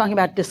is just talking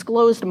about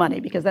disclosed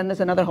money, because then there's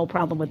another whole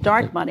problem with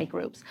dark money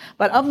groups.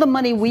 But of the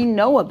money we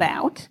know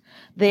about,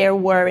 there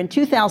were in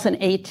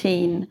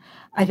 2018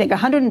 I think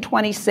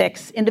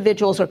 126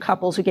 individuals or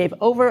couples who gave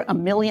over $1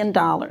 million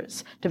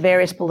to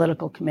various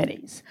political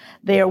committees.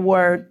 There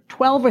were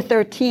 12 or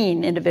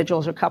 13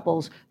 individuals or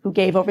couples who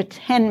gave over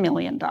 $10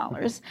 million.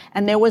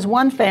 And there was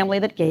one family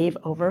that gave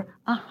over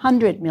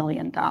 $100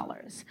 million.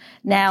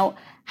 Now,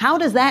 how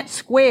does that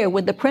square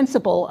with the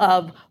principle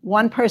of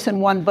one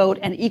person, one vote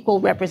and equal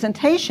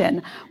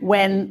representation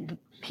when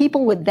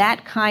people with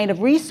that kind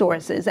of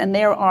resources, and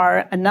there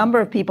are a number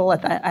of people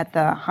at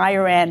the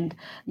higher end,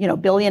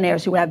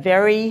 billionaires who have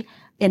very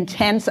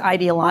intense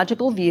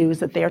ideological views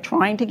that they're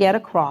trying to get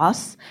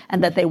across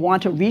and that they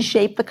want to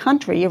reshape the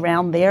country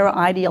around their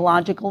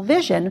ideological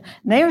vision.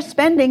 They are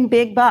spending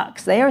big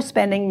bucks. They are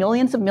spending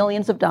millions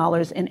of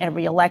dollars in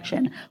every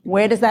election.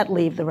 Where does that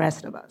leave the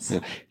rest of us?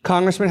 Yeah.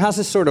 Congressman, how's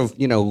this sort of,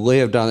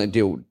 lived on it?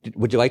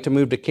 Would you like to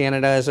move to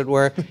Canada, as it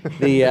were?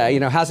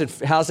 How's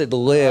it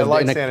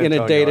lived in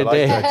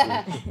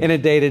a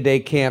day-to-day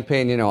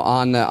campaign,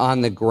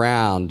 on the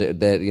ground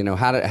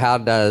that, how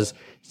does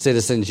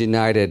Citizens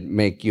United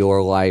make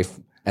your life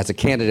as a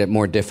candidate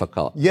more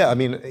difficult? Yeah, I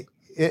mean,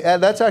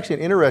 that's actually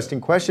an interesting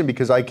question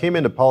because I came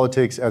into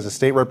politics as a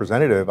state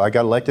representative. I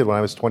got elected when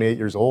I was 28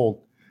 years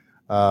old,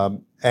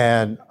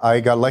 and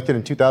I got elected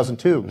in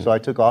 2002. So I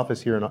took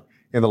office here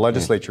in the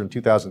legislature in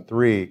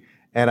 2003,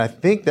 and I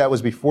think that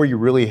was before you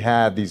really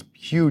had these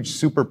huge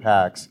super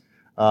PACs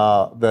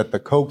that the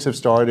Kochs have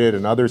started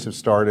and others have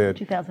started.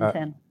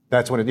 2010.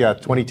 That's when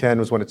 2010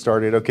 was when it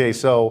started. Okay,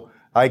 so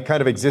I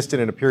kind of existed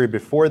in a period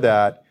before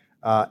that,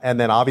 and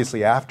then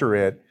obviously after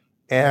it.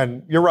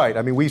 And you're right.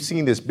 I mean, we've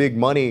seen this big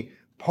money.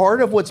 Part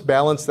of what's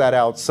balanced that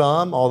out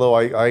some, although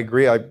I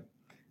agree,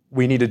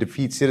 we need to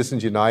defeat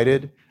Citizens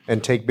United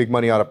and take big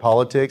money out of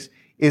politics,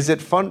 is that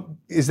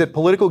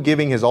political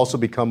giving has also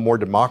become more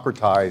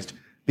democratized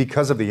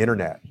because of the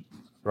internet,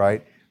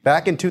 right?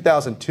 Back in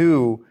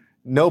 2002,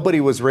 nobody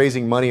was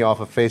raising money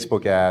off of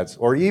Facebook ads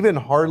or even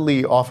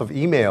hardly off of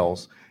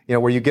emails,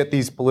 where you get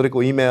these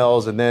political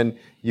emails and then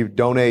you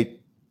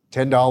donate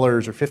 $10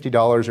 or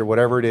 $50 or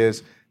whatever it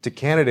is to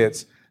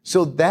candidates.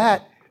 So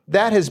that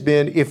has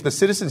been, if the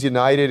Citizens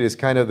United is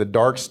kind of the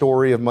dark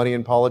story of money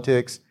in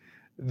politics,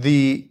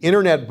 the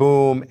internet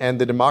boom and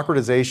the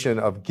democratization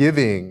of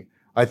giving,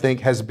 I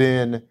think, has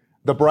been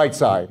the bright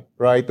side,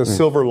 right? The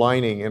silver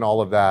lining in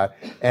all of that.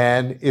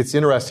 And it's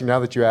interesting now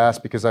that you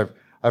asked because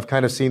I've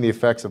kind of seen the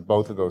effects of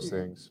both of those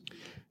things.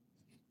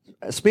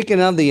 Speaking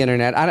of the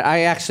internet,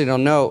 I actually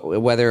don't know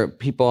whether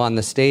people on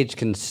the stage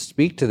can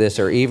speak to this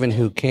or even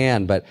who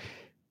can, but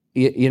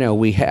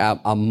we have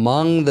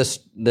among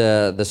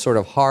the sort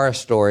of horror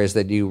stories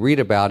that you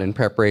read about in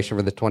preparation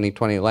for the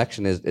 2020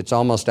 election it's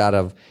almost out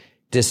of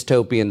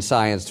dystopian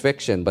science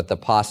fiction, but the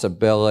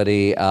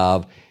possibility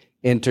of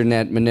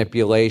internet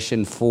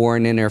manipulation,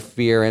 foreign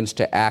interference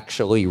to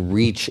actually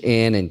reach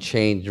in and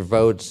change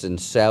votes and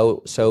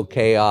sow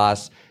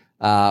chaos.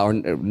 Or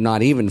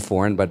not even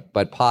foreign,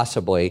 but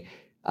possibly.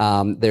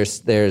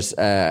 There's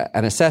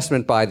an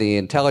assessment by the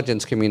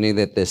intelligence community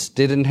that this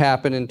didn't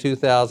happen in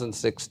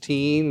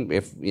 2016,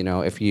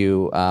 if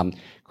you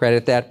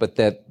credit that, but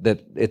that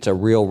it's a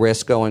real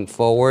risk going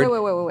forward.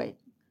 Wait.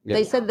 Yeah.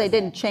 They said they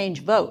didn't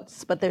change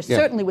votes, but there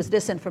certainly was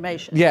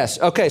disinformation.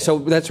 Yes. Okay. So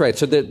that's right.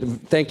 So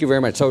thank you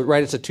very much. So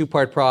it's a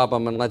two-part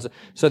problem, and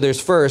so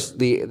there's first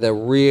the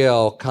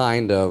real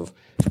kind of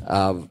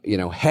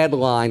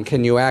headline.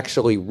 Can you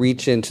actually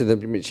reach into the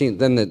machine?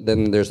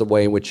 Then there's the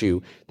way in which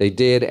they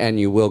did and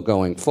you will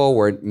going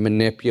forward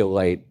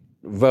manipulate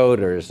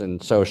voters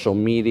and social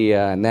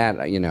media and that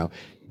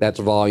that's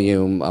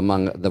volume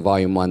among the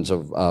volume ones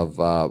of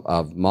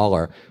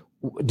Mueller.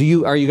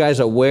 Are you guys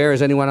aware?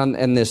 Is anyone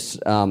in this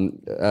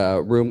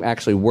room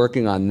actually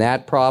working on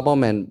that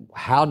problem? And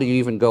how do you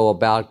even go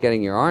about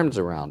getting your arms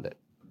around it?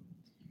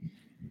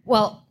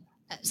 Well,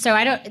 so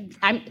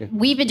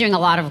we've been doing a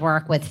lot of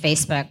work with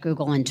Facebook,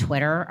 Google, and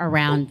Twitter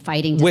around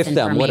fighting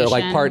disinformation. With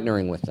them,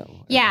 partnering with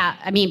them? Yeah,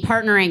 I mean,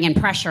 partnering and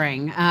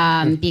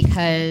pressuring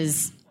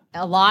because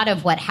a lot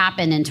of what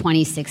happened in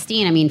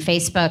 2016, I mean,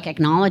 Facebook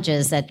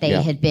acknowledges that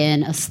they had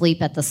been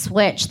asleep at the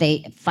switch.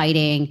 They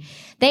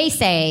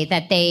say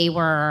that they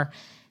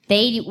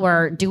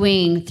were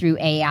doing through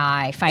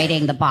AI,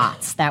 fighting the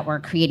bots that were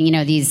creating,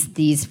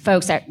 these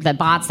folks, the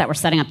bots that were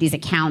setting up these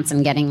accounts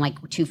and getting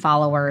like 2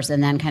 followers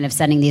and then kind of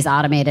sending these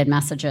automated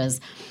messages.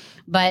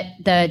 But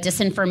the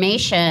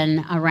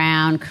disinformation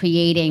around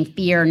creating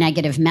fear,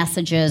 negative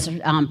messages,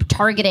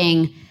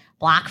 targeting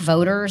Black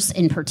voters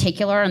in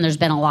particular, and there's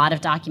been a lot of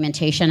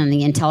documentation and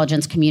the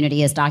intelligence community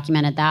has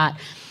documented that.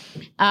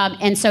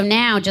 And so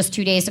now, just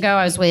 2 days ago,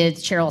 I was with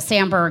Sheryl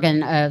Sandberg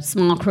and a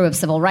small crew of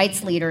civil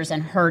rights leaders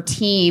and her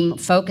team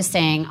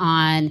focusing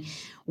on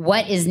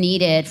what is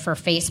needed for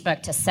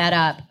Facebook to set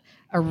up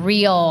a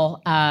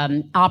real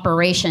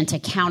operation to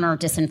counter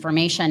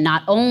disinformation.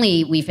 Not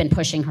only we've been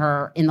pushing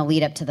her in the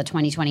lead up to the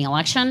 2020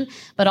 election,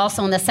 but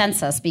also in the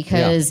census,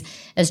 because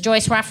as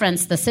Joyce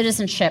referenced, the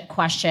citizenship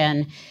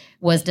question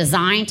was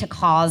designed to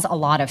cause a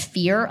lot of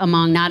fear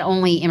among not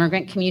only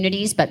immigrant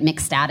communities, but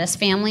mixed status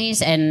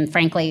families and,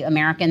 frankly,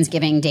 Americans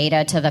giving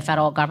data to the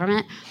federal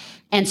government.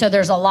 And so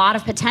there's a lot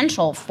of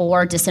potential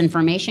for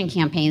disinformation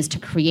campaigns to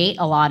create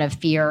a lot of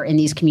fear in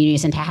these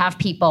communities and to have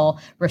people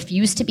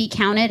refuse to be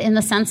counted in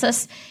the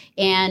census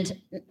and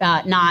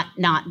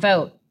not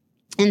vote.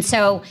 And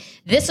so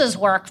this is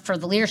work for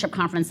the Leadership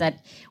Conference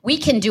that we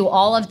can do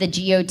all of the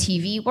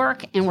GOTV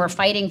work, and we're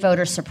fighting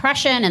voter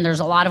suppression, and there's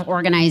a lot of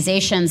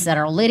organizations that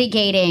are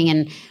litigating,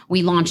 and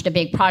we launched a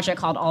big project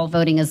called All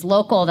Voting is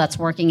Local that's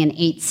working in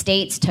 8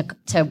 states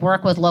to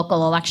work with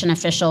local election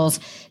officials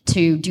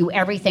to do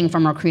everything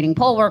from recruiting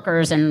poll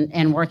workers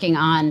and working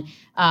on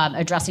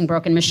addressing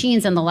broken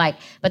machines and the like.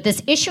 But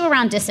this issue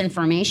around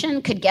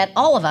disinformation could get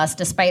all of us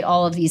despite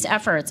all of these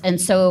efforts.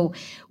 And so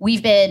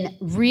we've been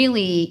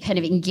really kind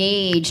of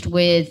engaged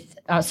with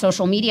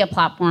social media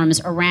platforms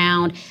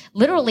around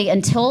literally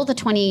until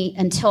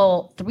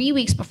 3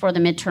 weeks before the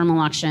midterm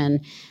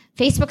election.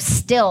 Facebook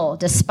still,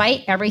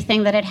 despite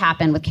everything that had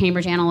happened with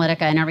Cambridge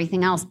Analytica and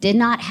everything else, did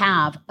not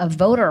have a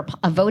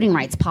voting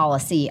rights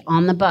policy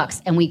on the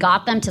books. And we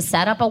got them to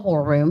set up a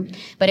war room,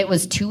 but it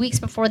was 2 weeks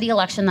before the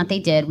election that they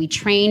did. We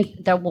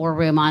trained the war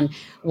room on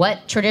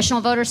what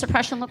traditional voter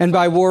suppression looks like. And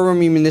by war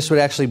room, you mean this would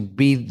actually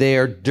be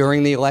there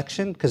during the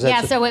election?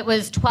 So it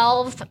was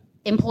 12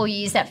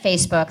 employees at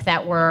Facebook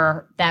that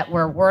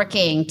were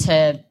working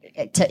to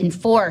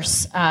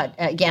enforce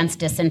against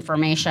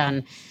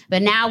disinformation.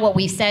 But now what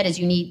we've said is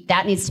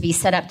that needs to be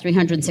set up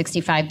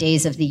 365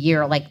 days of the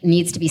year,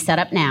 needs to be set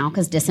up now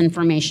because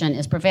disinformation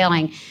is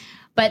prevailing.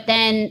 But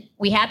then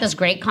we had this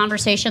great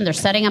conversation. They're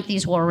setting up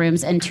these war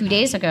rooms. And 2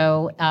 days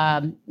ago,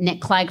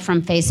 Nick Clegg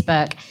from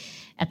Facebook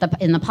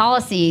in the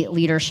policy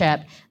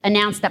leadership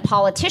announced that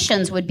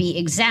politicians would be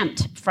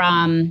exempt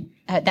from,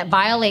 that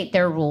violate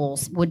their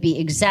rules would be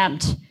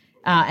exempt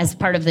as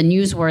part of the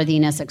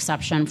newsworthiness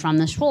exception from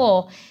this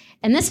rule.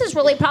 And this is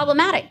really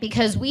problematic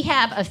because we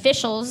have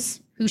officials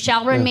who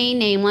shall remain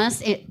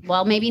nameless,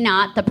 maybe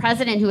not, the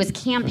president who is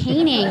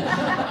campaigning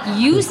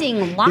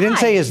using lies. You didn't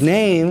say his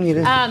name.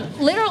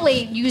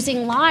 Literally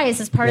using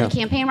lies as part of the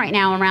campaign right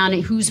now around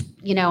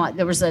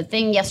there was a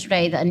thing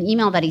yesterday, an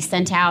email that he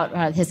sent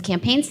out, his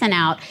campaign sent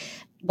out.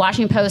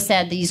 Washington Post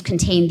said these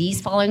contain these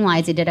following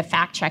lies. They did a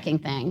fact-checking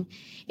thing.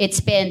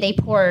 They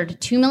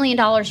poured $2 million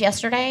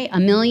yesterday,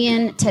 $1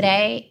 million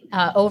today.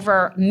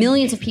 Over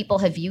millions of people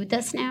have viewed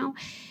this now.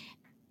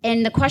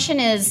 And the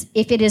question is,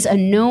 if it is a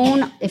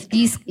known, if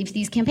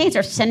these campaigns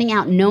are sending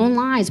out known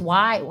lies,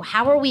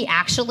 how are we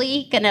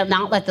actually going to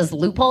not let this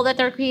loophole that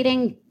they're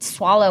creating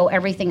swallow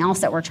everything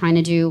else that we're trying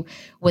to do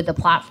with the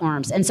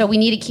platforms? And so we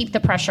need to keep the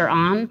pressure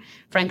on.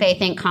 Frankly, I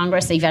think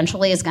Congress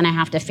eventually is going to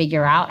have to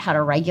figure out how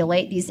to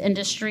regulate these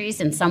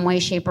industries in some way,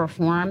 shape, or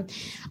form.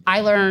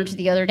 I learned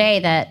the other day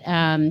that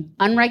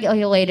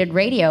unregulated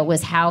radio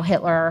was how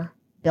Hitler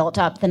built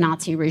up the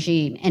Nazi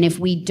regime. And if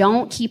we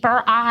don't keep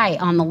our eye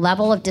on the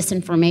level of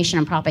disinformation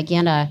and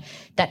propaganda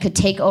that could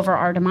take over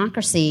our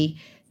democracy,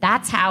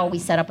 that's how we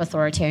set up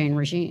authoritarian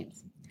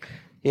regimes.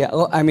 Yeah,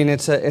 well, I mean,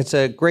 it's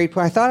a great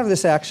point. I thought of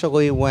this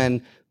actually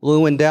when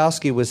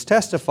Lewandowski was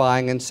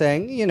testifying and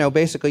saying,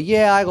 basically,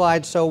 I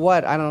lied, so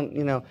what? I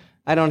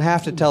don't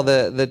have to tell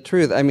the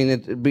truth. I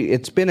mean,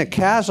 it's been a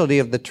casualty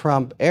of the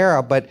Trump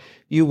era, but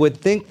you would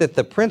think that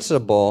the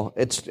principle,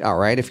 it's all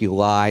right if you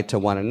lie to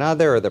one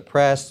another or the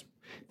press,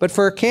 but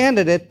for a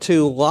candidate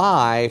to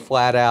lie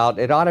flat out,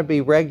 it ought to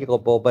be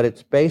regulable, but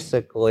it's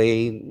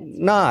basically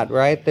not,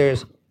 right?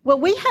 Well,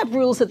 we have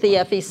rules at the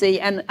FEC,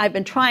 and I've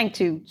been trying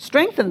to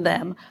strengthen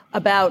them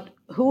about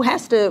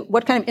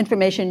what kind of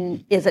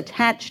information is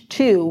attached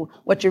to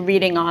what you're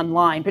reading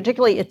online,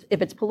 particularly if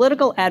it's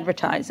political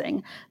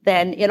advertising,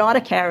 then it ought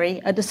to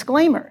carry a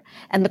disclaimer.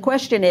 And the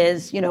question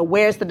is,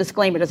 where's the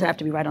disclaimer? Does it have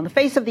to be right on the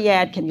face of the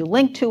ad? Can you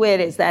link to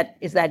it? Is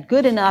that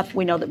good enough?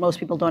 We know that most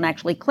people don't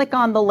actually click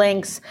on the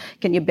links.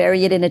 Can you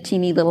bury it in a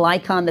teeny little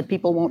icon that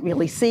people won't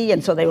really see,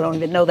 and so they don't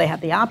even know they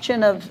have the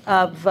option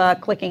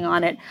of clicking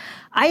on it?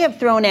 I have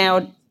thrown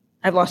out,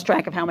 I've lost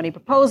track of how many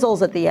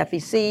proposals at the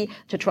FEC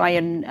to try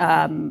and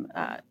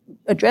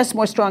address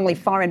more strongly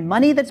foreign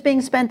money that's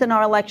being spent in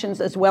our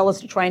elections, as well as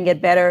to try and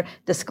get better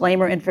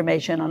disclaimer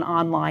information on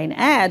online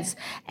ads.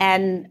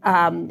 And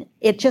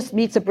it just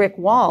meets a brick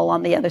wall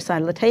on the other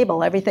side of the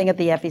table. Everything at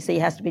the FEC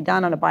has to be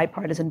done on a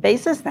bipartisan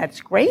basis. That's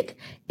great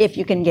if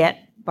you can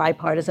get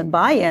bipartisan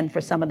buy-in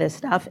for some of this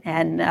stuff.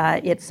 And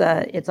it's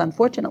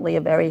unfortunately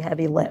a very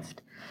heavy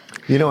lift.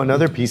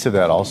 Another piece of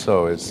that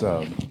also is...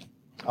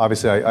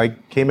 Obviously, I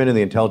came into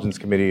the Intelligence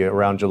Committee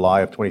around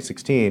July of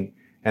 2016,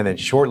 and then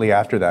shortly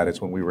after that is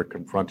when we were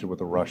confronted with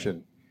the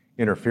Russian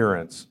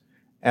interference.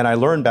 And I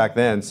learned back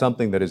then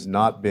something that has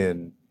not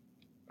been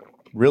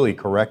really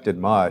corrected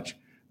much,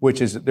 which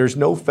is that there's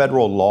no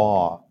federal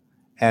law.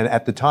 And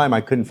at the time,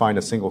 I couldn't find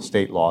a single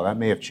state law. That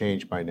may have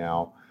changed by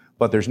now.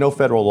 But there's no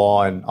federal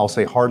law, and I'll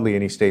say hardly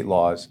any state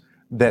laws,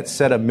 that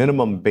set a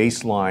minimum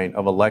baseline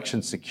of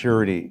election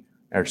security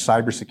or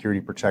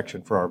cybersecurity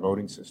protection for our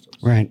voting systems.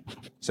 Right.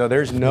 So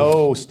there's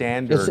no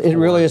standard. It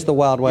really is the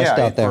Wild West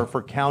out there.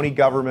 For county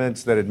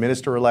governments that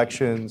administer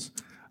elections.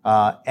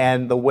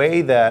 And the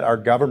way that our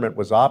government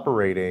was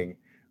operating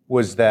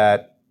was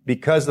that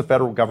because the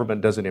federal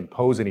government doesn't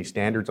impose any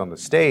standards on the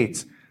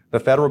states, the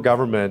federal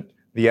government,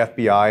 the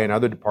FBI, and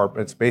other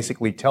departments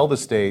basically tell the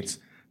states,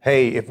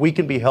 hey, if we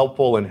can be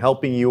helpful in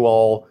helping you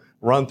all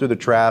run through the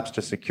traps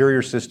to secure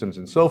your systems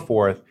and so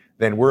forth,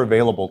 then we're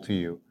available to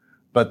you.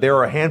 But there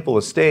are a handful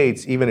of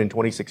states, even in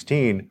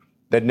 2016,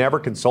 that never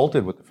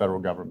consulted with the federal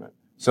government.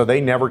 So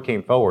they never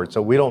came forward.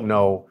 So we don't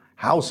know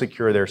how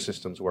secure their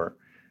systems were.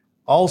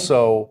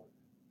 Also,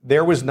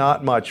 there was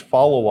not much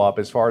follow-up,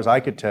 as far as I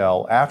could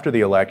tell, after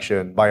the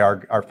election by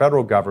our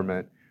federal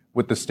government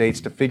with the states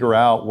to figure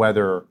out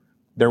whether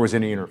there was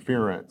any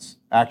interference,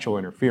 actual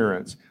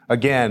interference.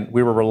 Again,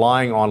 we were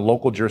relying on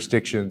local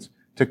jurisdictions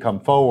to come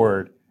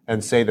forward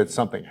and say that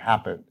something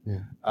happened.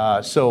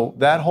 Yeah. So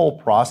that whole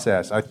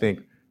process, I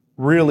think,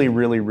 really,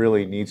 really,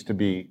 really needs to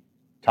be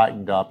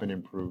tightened up and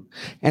improved.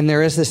 And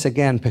there is this,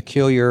 again,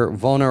 peculiar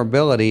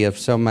vulnerability of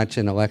so much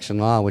in election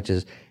law, which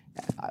is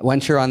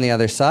once you're on the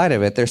other side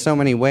of it, there's so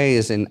many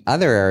ways in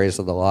other areas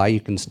of the law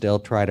you can still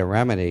try to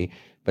remedy,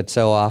 but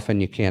so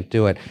often you can't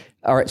do it.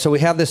 All right, so we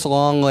have this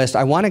long list.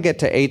 I want to get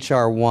to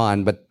H.R.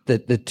 1, but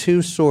the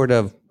two sort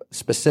of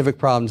specific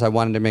problems I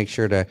wanted to make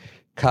sure to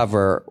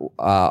cover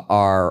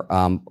are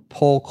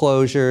poll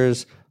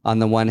closures on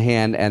the one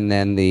hand, and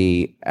then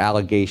the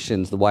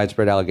allegations, the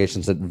widespread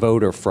allegations that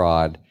voter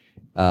fraud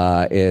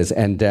is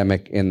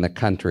endemic in the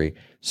country.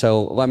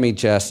 So let me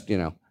just,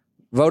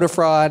 voter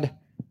fraud,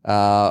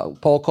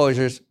 poll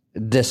closures,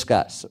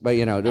 discuss. But,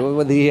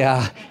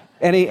 the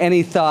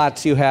any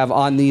thoughts you have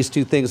on these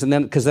two things, and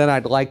then because then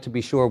I'd like to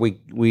be sure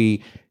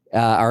we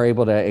are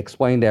able to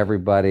explain to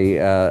everybody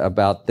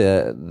about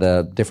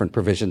the different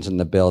provisions in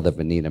the bill that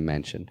Vanita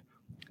mentioned.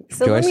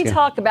 So Joyce, let me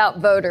talk about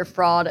voter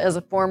fraud as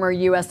a former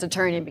U.S.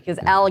 attorney, because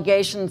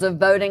allegations of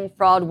voting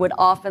fraud would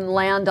often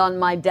land on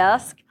my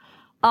desk.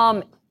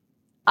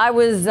 I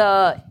was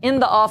in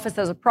the office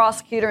as a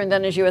prosecutor and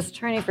then as U.S.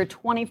 attorney for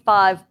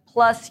 25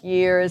 plus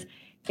years.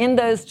 In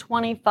those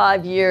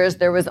 25 years,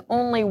 there was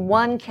only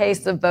one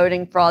case of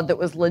voting fraud that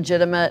was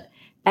legitimate,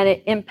 and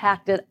it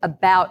impacted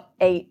about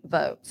 8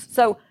 votes.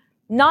 So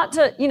not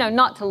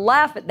to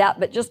laugh at that,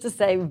 but just to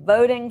say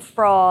voting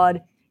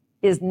fraud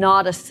is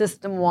not a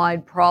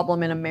system-wide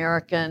problem in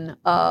American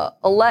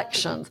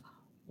elections.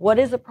 What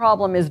is a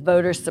problem is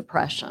voter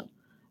suppression.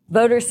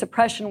 Voter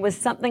suppression was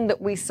something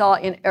that we saw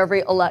in every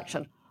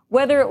election.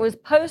 Whether it was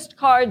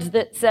postcards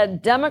that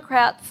said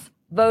Democrats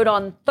vote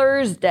on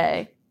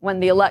Thursday when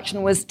the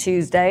election was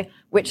Tuesday,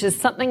 which is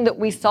something that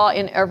we saw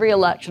in every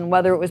election,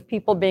 whether it was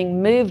people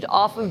being moved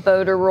off of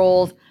voter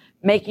rolls,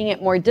 making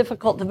it more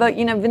difficult to vote.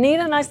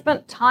 Vanita and I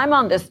spent time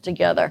on this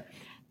together.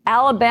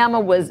 Alabama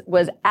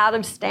was out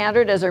of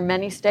standard, as are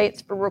many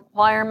states, for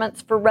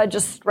requirements for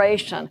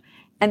registration.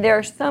 And there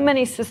are so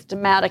many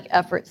systematic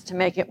efforts to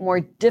make it more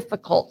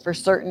difficult for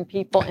certain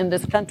people in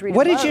this country to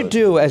What vote. did you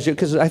do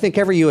because I think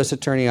every U.S.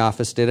 attorney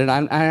office did it.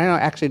 I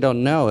actually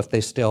don't know if they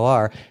still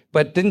are.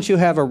 But didn't you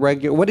have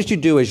what did you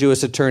do as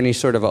U.S. attorney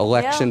sort of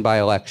election by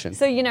election?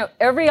 So,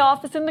 every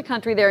office in the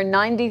country, there are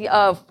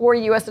 94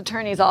 U.S.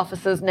 attorneys'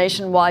 offices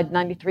nationwide,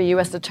 93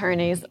 U.S.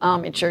 attorneys.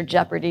 It's your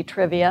Jeopardy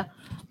trivia.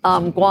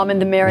 Guam and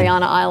the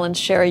Mariana Islands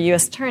share a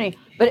U.S. attorney.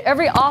 But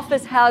every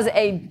office has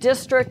a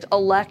district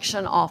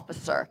election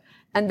officer.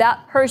 And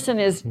that person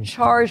is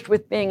charged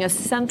with being a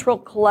central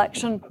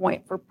collection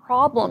point for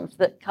problems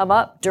that come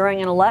up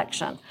during an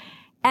election.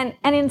 And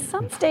in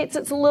some states,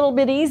 it's a little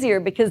bit easier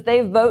because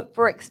they vote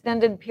for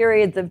extended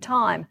periods of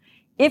time.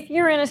 If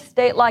you're in a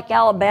state like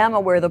Alabama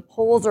where the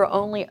polls are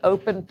only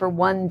open for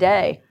one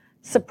day,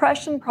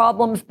 suppression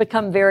problems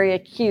become very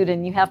acute,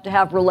 and you have to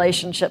have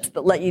relationships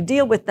that let you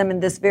deal with them in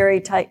this very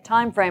tight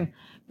time frame.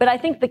 But I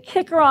think the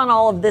kicker on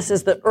all of this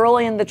is that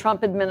early in the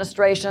Trump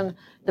administration,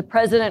 the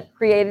president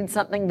created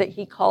something that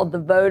he called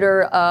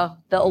the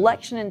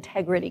Election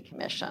Integrity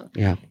Commission,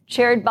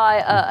 chaired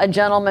by a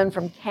gentleman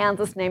from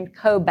Kansas named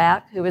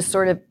Kobach, who is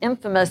sort of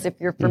infamous, if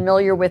you're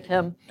familiar with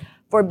him,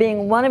 for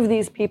being one of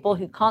these people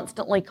who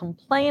constantly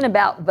complain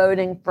about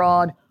voting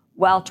fraud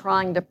while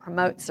trying to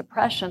promote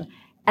suppression.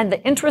 And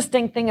the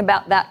interesting thing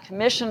about that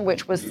commission,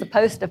 which was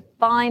supposed to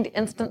find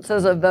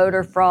instances of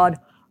voter fraud,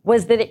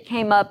 was that it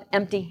came up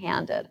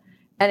empty-handed,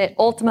 and it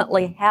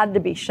ultimately had to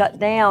be shut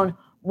down.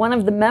 One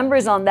of the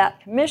members on that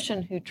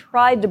commission who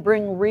tried to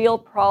bring real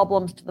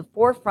problems to the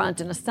forefront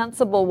in a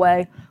sensible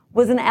way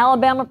was an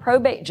Alabama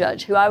probate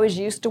judge who I was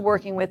used to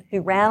working with,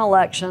 who ran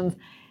elections.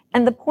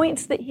 And the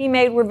points that he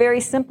made were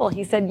very simple.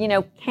 He said,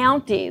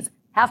 counties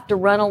have to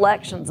run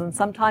elections, and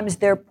sometimes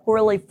they're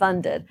poorly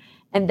funded,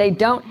 and they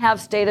don't have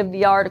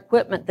state-of-the-art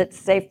equipment that's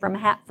safe from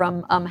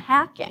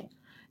hacking.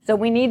 So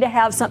we need to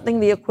have something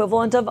the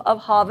equivalent of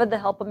HAVA, the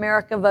Help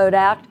America Vote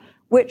Act,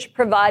 which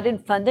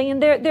provided funding.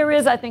 And there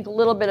is, I think, a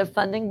little bit of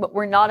funding, but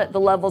we're not at the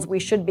levels we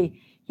should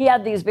be. He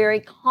had these very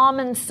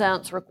common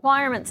sense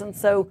requirements. And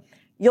so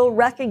you'll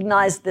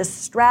recognize this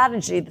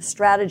strategy. The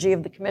strategy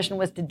of the commission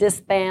was to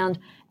disband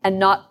and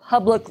not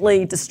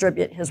publicly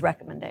distribute his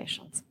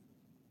recommendations.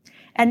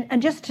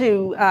 And just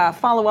to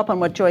follow up on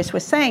what Joyce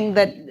was saying,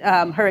 that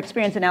her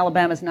experience in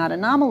Alabama is not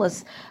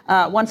anomalous.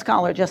 One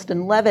scholar,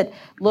 Justin Levitt,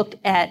 looked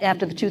at,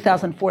 after the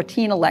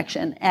 2014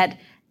 election, at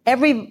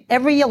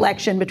every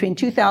election between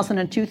 2000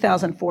 and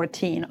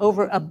 2014,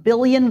 over 1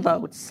 billion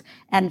votes,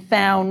 and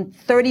found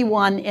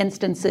 31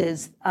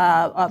 instances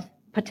of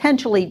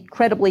potentially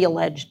credibly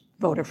alleged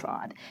voter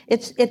fraud.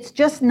 It's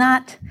just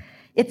not.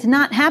 It's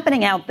not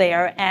happening out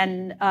there,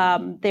 and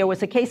there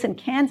was a case in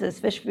Kansas,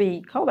 Fish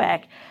v.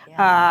 Kobach,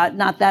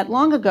 not that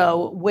long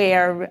ago,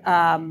 where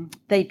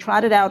they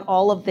trotted out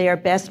all of their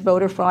best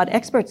voter fraud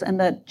experts, and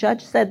the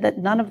judge said that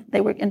they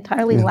were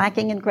entirely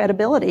lacking in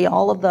credibility.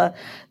 All of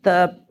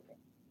the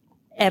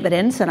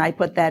evidence, and I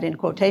put that in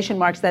quotation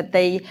marks, that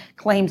they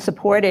claimed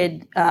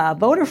supported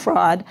voter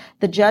fraud,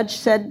 the judge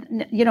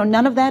said,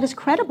 none of that is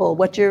credible,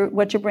 what you're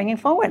bringing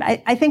forward.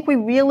 I think we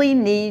really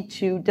need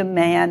to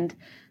demand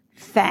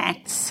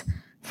facts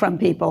from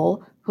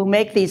people who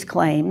make these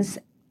claims.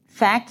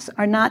 Facts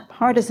are not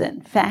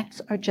partisan.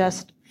 Facts are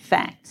just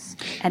facts.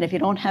 And if you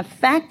don't have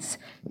facts,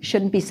 you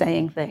shouldn't be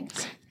saying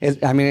things.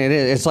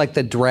 It's like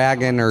the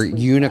dragon or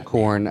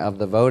unicorn of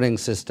the voting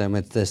system.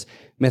 It's this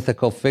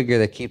mythical figure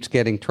that keeps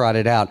getting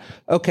trotted out.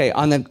 Okay,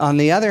 on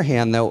the other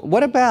hand, though,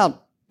 what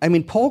about,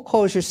 poll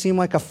closures seem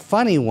like a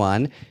funny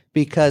one,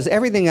 because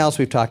everything else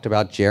we've talked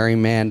about,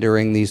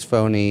 gerrymandering, these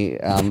phony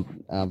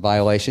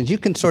violations, you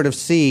can sort of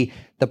see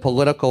the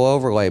political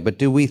overlay. But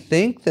do we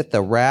think that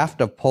the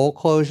raft of poll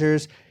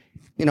closures,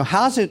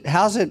 how's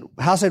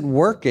it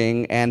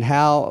working, and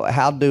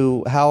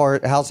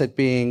how's it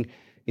being,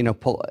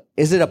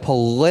 is it a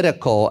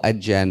political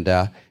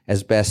agenda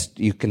as best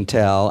you can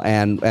tell,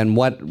 and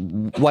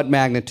what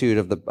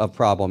magnitude of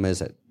problem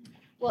is it?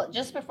 Well,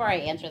 just before I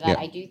answer that,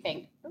 I do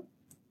think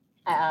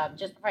I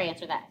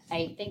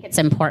think it's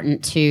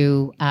important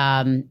to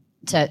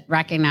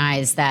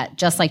recognize that,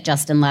 just like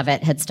Justin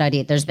Levitt had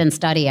studied, there's been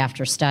study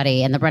after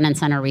study, and the Brennan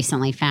Center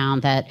recently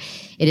found that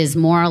it is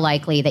more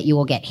likely that you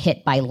will get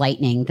hit by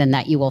lightning than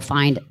that you will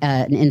find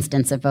an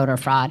instance of voter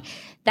fraud.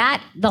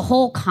 That the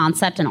whole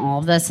concept in all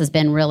of this has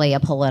been really a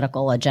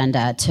political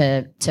agenda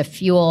to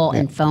fuel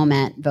and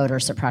foment voter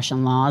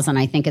suppression laws, and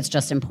I think it's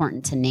just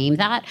important to name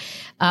that.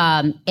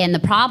 And the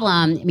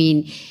problem,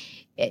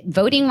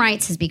 voting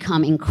rights has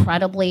become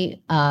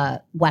incredibly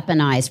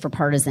weaponized for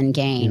partisan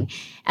gain. Yeah.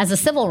 As a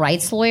civil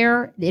rights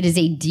lawyer, it is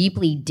a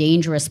deeply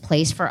dangerous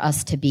place for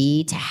us to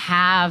be, to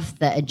have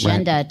the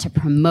agenda to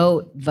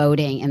promote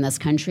voting in this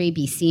country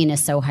be seen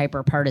as so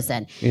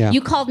hyper-partisan. Yeah. You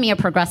called me a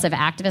progressive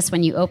activist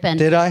when you opened.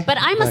 Did I? But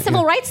I'm a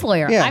civil rights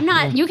lawyer. Yeah. I'm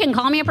not. You can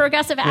call me a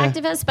progressive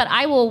activist, but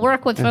I will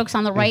work with folks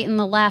on the right and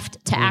the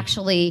left to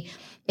actually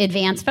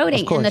advance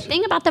voting. And the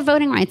thing about the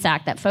Voting Rights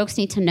Act that folks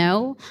need to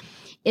know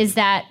is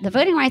that the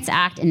Voting Rights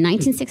Act in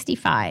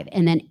 1965,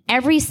 and then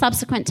every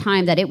subsequent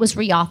time that it was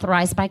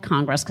reauthorized by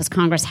Congress, because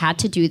Congress had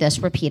to do this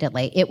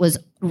repeatedly, it was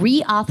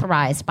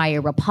reauthorized by a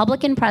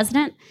Republican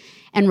president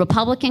and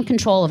Republican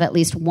control of at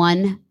least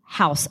one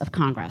House of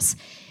Congress.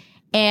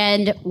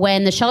 And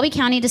when the Shelby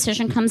County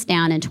decision comes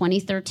down in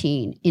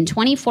 2013, in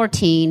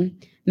 2014,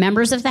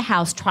 members of the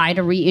House try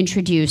to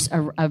reintroduce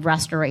a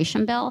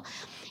restoration bill,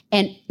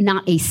 and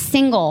not a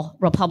single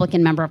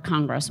Republican member of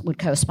Congress would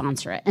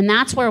co-sponsor it. And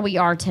that's where we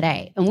are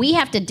today. And we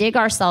have to dig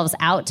ourselves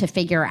out to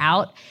figure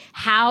out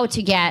how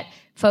to get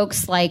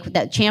folks like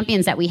the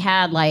champions that we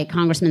had, like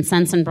Congressman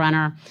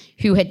Sensenbrenner,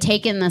 who had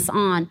taken this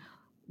on.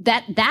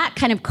 That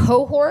kind of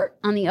cohort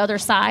on the other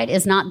side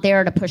is not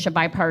there to push a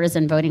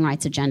bipartisan voting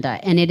rights agenda,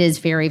 and it is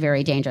very,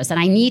 very dangerous.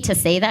 And I need to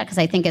say that because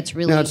I think it's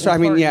really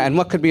important. And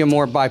what could be a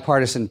more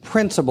bipartisan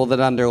principle that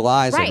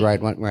underlies it, right?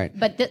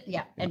 But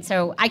and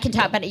so I can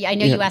talk, but I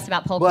know you asked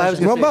about poll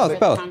closures.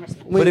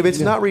 Both. But if it's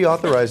not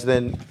reauthorized,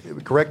 then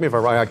correct me if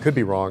I'm wrong. I could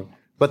be wrong.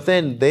 But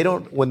then they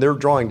don't. When they're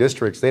drawing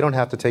districts, they don't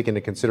have to take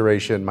into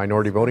consideration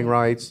minority voting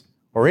rights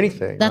or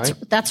anything. That's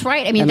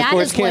right. And that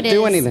is what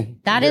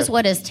is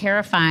what is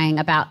terrifying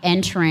about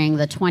entering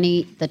the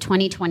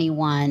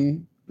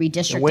 2021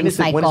 redistricting cycle. When is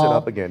it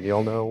up again? You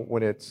all know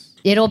when it's.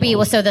 It'll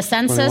be so the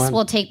census 21?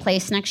 Will take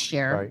place next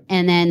year,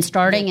 and then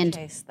starting in.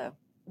 Case, though.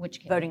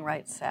 Which case? Voting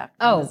Rights Act.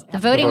 Oh, the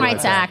Voting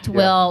Rights Act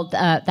will.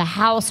 The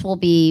House will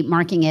be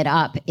marking it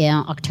up.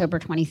 October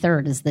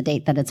 23rd is the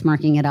date that it's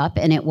marking it up,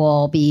 and it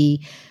will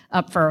be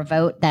up for a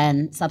vote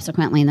then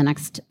subsequently in the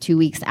next 2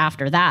 weeks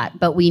after that.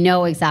 But we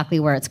know exactly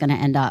where it's going to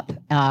end up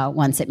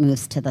once it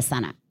moves to the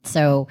Senate.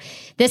 So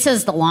this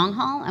is the long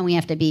haul, and we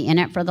have to be in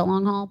it for the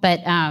long haul.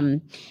 But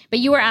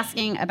you were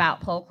asking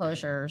about poll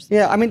closures.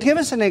 Yeah, give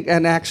us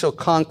an actual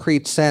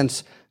concrete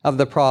sense of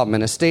the problem.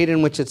 In a state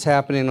in which it's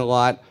happening a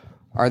lot,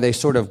 are they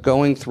sort of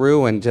going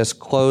through and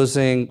just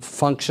closing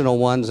functional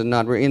ones and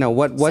not,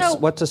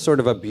 what's a sort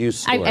of abuse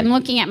story? I'm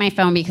looking at my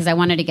phone because I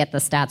wanted to get the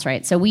stats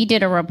right. So we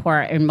did a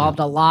report, involved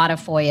a lot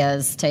of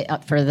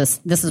FOIAs for this.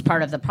 This is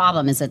part of the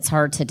problem, is it's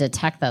hard to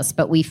detect this,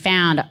 but we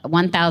found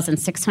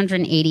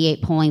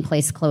 1,688 polling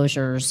place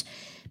closures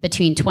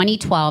between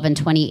 2012 and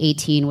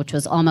 2018, which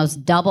was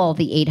almost double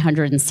the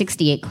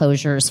 868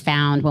 closures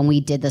found when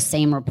we did the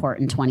same report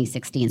in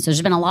 2016. So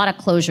there's been a lot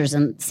of closures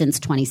since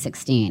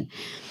 2016.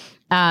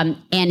 And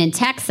in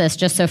Texas,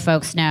 just so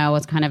folks know,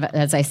 it's kind of,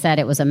 as I said,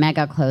 it was a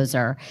mega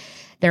closer.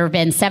 There have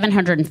been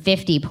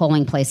 750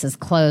 polling places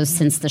closed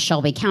since the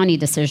Shelby County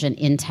decision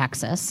in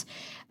Texas.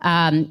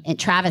 In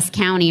Travis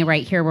County,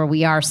 right here where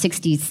we are,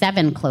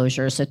 67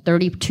 closures. So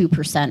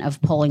 32%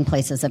 of polling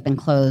places have been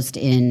closed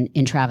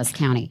in Travis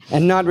County.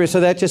 And Nadra,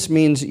 so that just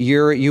means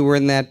you were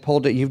in that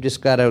poll that you've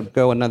just got to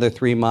go another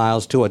 3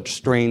 miles to a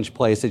strange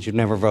place that you've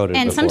never voted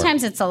and before.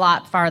 Sometimes it's a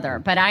lot farther.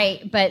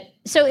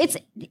 So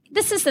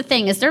this is the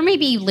thing, is there may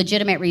be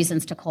legitimate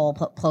reasons to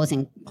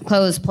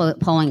close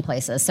polling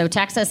places. So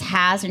Texas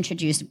has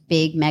introduced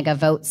big mega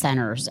vote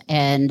centers,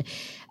 and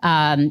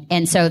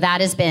so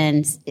that has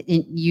been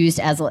used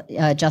as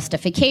a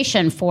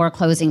justification for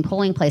closing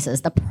polling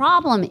places. The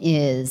problem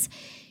is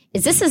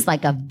this is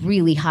like a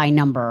really high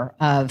number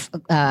of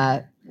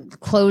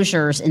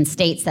closures in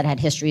states that had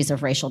histories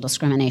of racial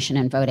discrimination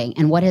in voting.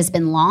 And what has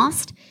been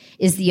lost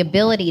is the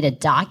ability to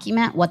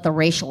document what the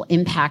racial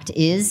impact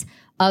is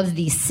of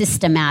these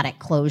systematic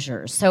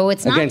closures. So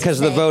it's not, again,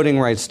 because of the voting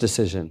rights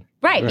decision.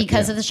 Right,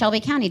 because of the Shelby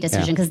County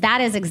decision, because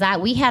that is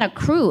exact. We had a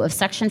crew of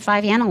Section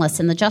 5 analysts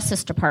in the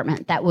Justice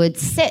Department that would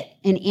sit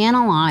and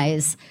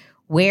analyze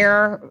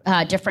where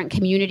different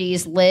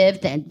communities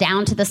lived, and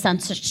down to the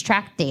census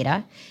tract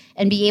data,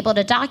 and be able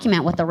to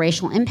document what the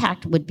racial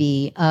impact would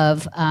be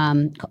of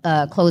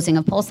closing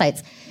of poll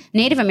sites.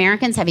 Native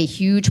Americans have a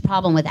huge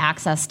problem with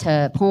access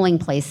to polling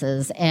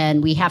places,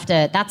 and we have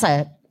to. That's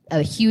a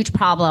huge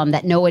problem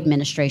that no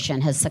administration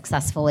has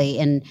successfully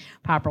and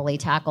properly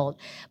tackled.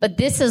 But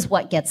this is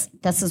what gets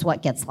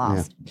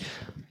lost. Yeah.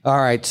 All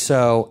right,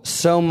 so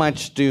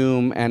much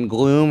doom and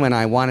gloom, and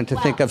I wanted to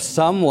think of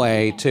some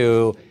way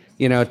to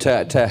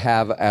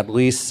have at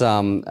least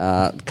some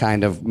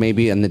kind of,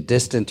 maybe in the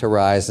distant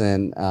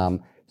horizon,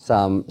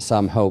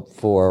 some hope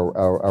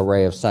for a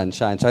ray of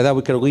sunshine. So I thought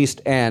we could at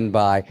least end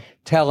by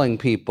telling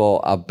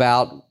people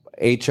about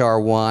H.R.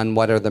 1,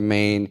 what are the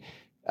main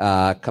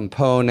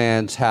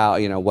components, how,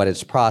 what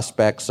its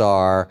prospects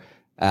are.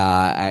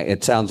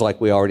 It sounds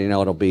like we already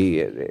know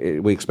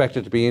we expect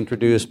it to be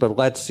introduced,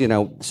 but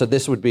so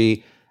this would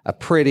be a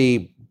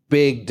pretty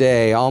big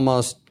day,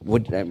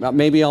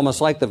 maybe almost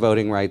like the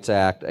Voting Rights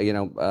Act,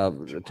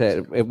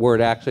 were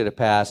it actually to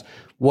pass.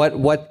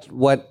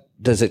 What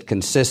does it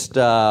consist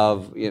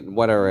of?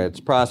 What are its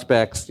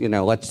prospects?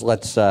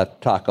 Let's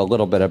talk a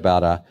little bit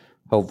about a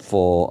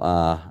hopeful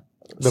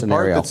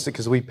scenario.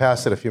 Because we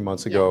passed it a few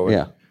months ago.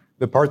 Yeah.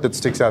 The part that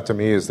sticks out to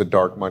me is the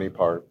dark money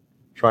part,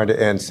 trying to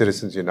end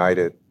Citizens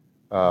United,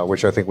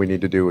 which I think we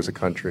need to do as a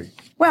country.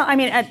 Well, I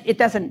mean, it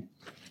doesn't.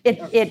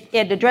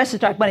 It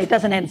addresses dark money. It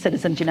doesn't end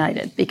Citizens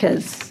United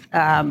because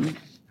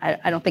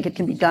I don't think it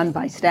can be done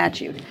by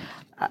statute.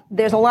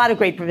 There's a lot of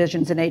great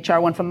provisions in H.R.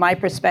 1 from my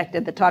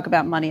perspective that talk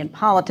about money in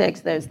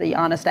politics. There's the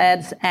Honest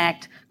Ads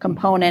Act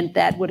component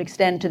that would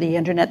extend to the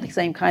internet the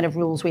same kind of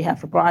rules we have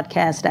for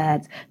broadcast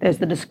ads. There's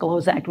the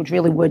Disclose Act, which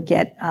really would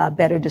get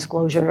better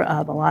disclosure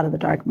of a lot of the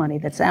dark money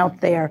that's out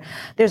there.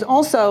 There's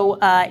also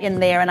in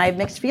there, and I have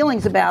mixed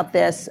feelings about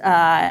this,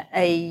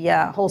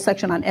 a whole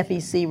section on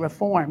FEC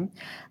reform.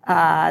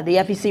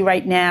 The FEC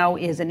right now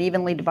is an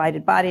evenly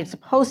divided body. It's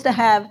supposed to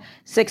have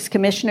 6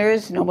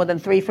 commissioners, no more than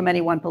 3 from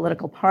any one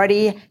political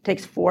party. It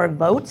takes 4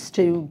 votes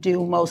to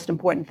do most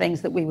important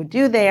things that we would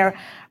do there.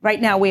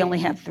 Right now, we only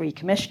have 3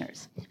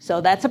 commissioners.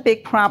 So that's a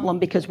big problem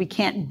because we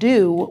can't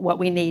do what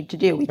we need to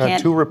do. We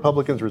can't. 2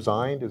 Republicans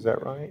resigned, is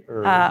that right?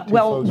 Or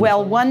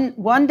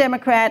one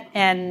Democrat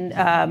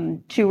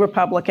and 2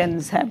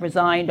 Republicans have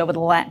resigned over the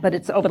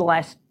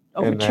last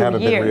over 2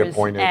 years,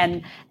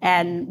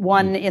 and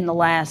one in the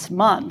last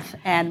month.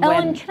 And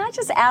Ellen, can I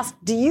just ask,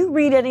 do you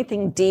read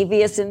anything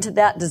devious into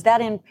that? Does that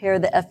impair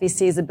the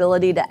FEC's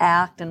ability to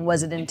act, and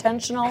was it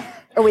intentional?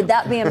 Or would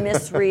that be a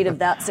misread of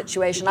that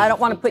situation? I don't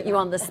want to put you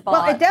on the spot.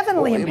 Well, it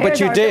definitely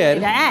impairs our ability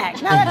to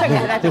act. No,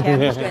 that's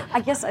okay. I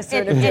guess I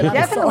sort of It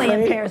definitely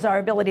impairs our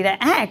ability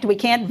to act. We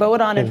can't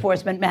vote on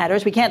enforcement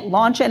matters. We can't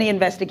launch any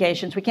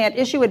investigations. We can't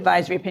issue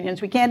advisory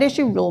opinions. We can't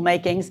issue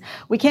rulemakings.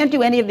 We can't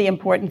do any of the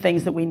important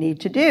things that we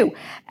need to do.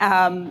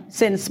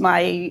 Since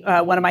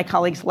one of my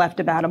colleagues left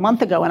about a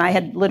month ago, and I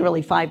had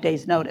literally 5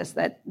 days' notice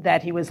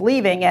that he was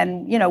leaving,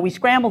 and we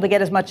scrambled to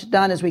get as much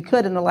done as we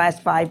could in the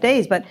last 5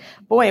 days. But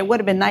boy, it would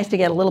have been nice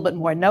to get a little bit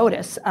more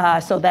notice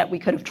so that we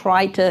could have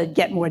tried to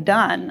get more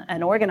done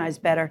and organize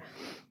better.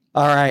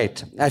 All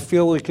right. I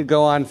feel we could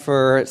go on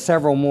for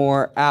several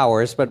more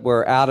hours, but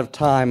we're out of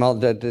time.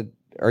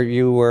 Or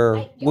you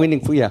were waiting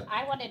for,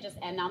 I want to just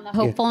end on the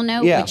hopeful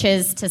note, which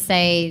is to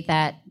say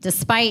that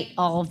despite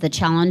all of the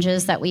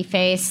challenges that we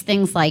face,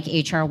 things like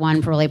H.R.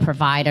 1 really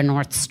provide a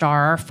North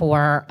Star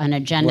for an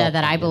agenda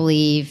that I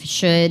believe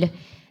should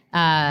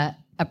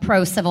a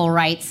pro-civil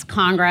rights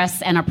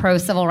Congress and a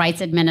pro-civil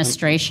rights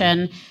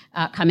administration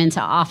come into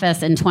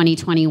office in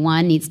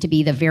 2021 needs to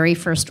be the very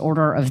first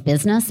order of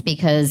business,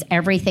 because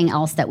everything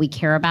else that we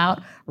care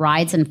about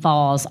rides and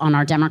falls on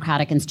our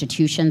democratic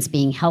institutions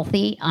being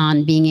healthy,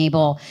 on being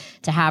able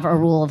to have a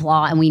rule of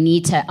law, and we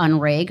need to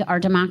unrig our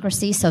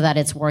democracy so that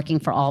it's working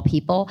for all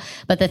people.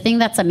 But the thing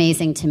that's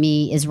amazing to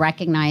me is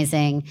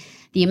recognizing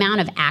the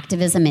amount of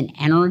activism and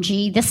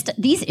energy.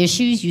 These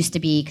issues used to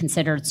be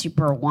considered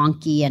super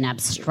wonky and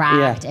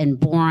abstract and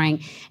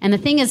boring. And the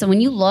thing is,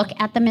 when you look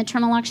at the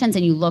midterm elections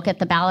and you look at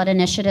the ballot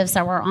initiatives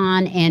that we're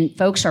on, and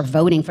folks are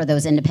voting for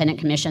those independent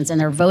commissions,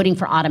 and they're voting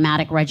for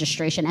automatic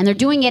registration, and they're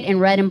doing it in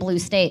red and blue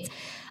states,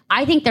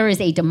 I think there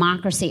is a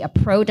democracy, a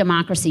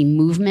pro-democracy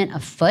movement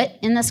afoot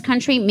in this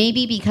country,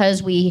 maybe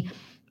because we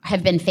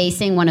have been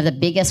facing one of the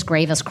biggest,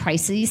 gravest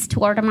crises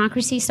to our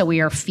democracy, so we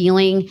are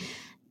feeling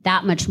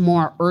that much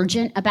more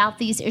urgent about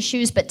these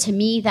issues. But to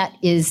me,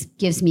 that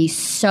gives me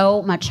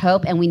so much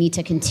hope, and we need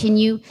to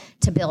continue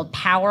to build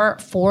power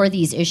for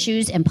these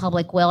issues and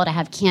public will to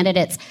have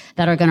candidates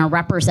that are going to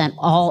represent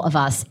all of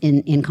us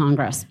in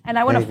Congress. And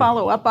I want to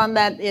follow up on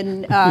that.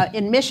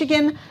 In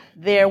Michigan,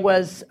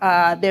 there's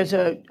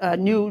a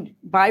new,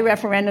 by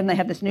referendum, they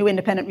have this new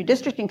independent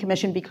redistricting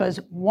commission because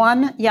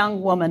one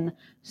young woman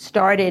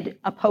started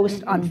a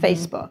post on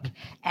Facebook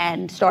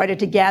and started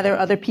to gather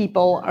other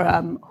people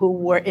who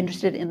were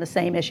interested in the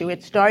same issue.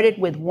 It started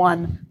with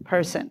one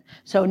person.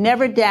 So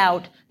never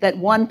doubt that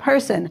one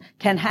person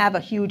can have a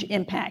huge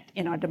impact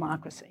in our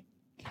democracy.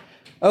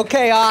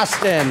 Okay,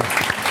 Austin.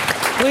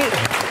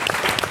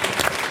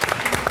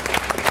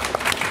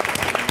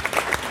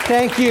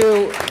 Thank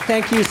you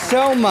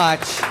so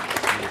much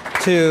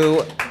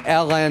to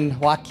Ellen,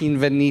 Joaquin,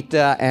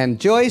 Vanita, and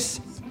Joyce.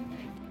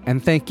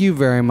 And thank you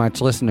very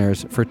much,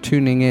 listeners, for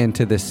tuning in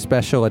to this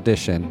special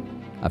edition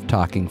of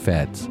Talking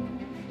Feds.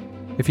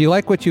 If you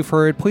like what you've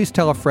heard, please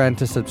tell a friend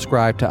to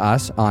subscribe to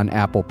us on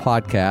Apple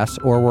Podcasts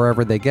or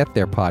wherever they get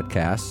their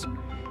podcasts.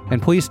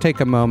 And please take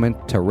a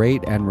moment to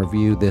rate and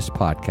review this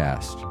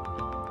podcast.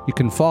 You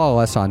can follow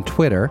us on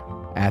Twitter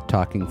at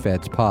Talking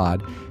Feds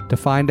Pod to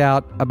find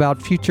out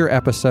about future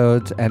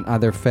episodes and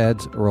other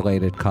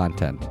Feds-related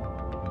content.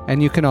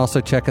 And you can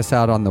also check us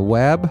out on the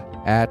web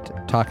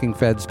at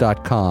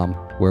talkingfeds.com,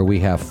 where we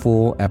have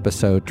full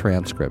episode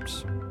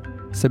transcripts.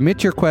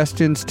 Submit your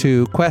questions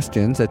to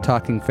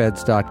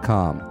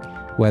questions@talkingfeds.com,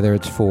 whether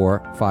it's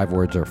for 5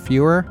 words or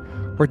fewer,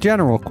 or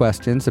general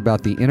questions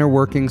about the inner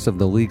workings of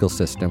the legal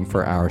system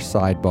for our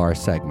sidebar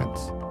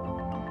segments.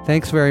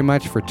 Thanks very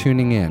much for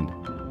tuning in.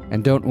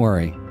 And don't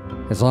worry,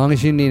 as long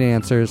as you need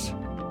answers,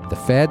 the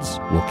Feds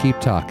will keep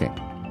talking.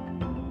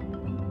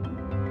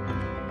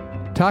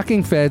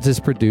 Talking Feds is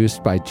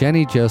produced by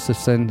Jenny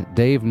Josephson,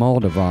 Dave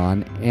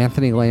Moldovan,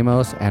 Anthony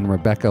Lemos, and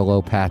Rebecca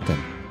Lopatin.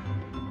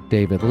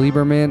 David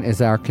Lieberman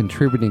is our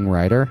contributing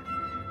writer.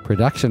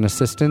 Production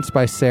assistance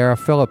by Sarah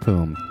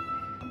Philippum.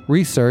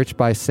 Research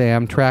by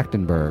Sam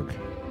Trachtenberg.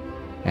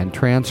 And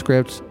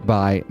transcripts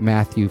by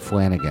Matthew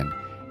Flanagan.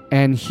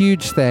 And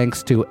huge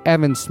thanks to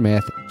Evan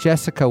Smith,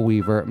 Jessica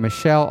Weaver,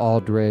 Michelle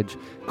Aldridge,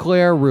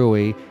 Claire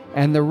Rui,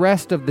 and the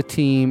rest of the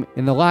team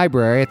in the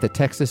library at the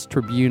Texas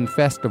Tribune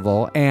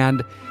Festival,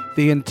 and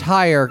the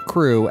entire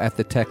crew at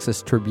the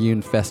Texas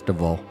Tribune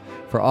Festival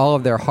for all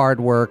of their hard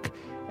work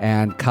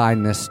and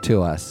kindness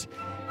to us.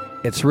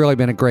 It's really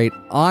been a great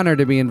honor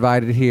to be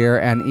invited here,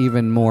 and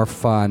even more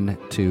fun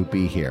to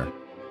be here.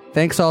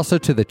 Thanks also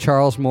to the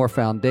Charles Moore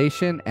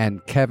Foundation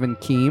and Kevin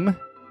Keem.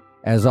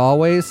 As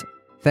always,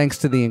 thanks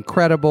to the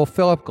incredible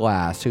Philip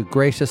Glass, who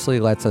graciously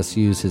lets us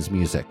use his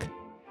music.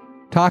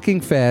 Talking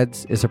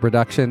Feds is a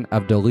production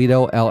of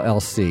Dolito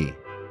LLC.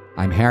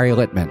 I'm Harry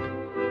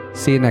Littman.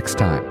 See you next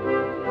time.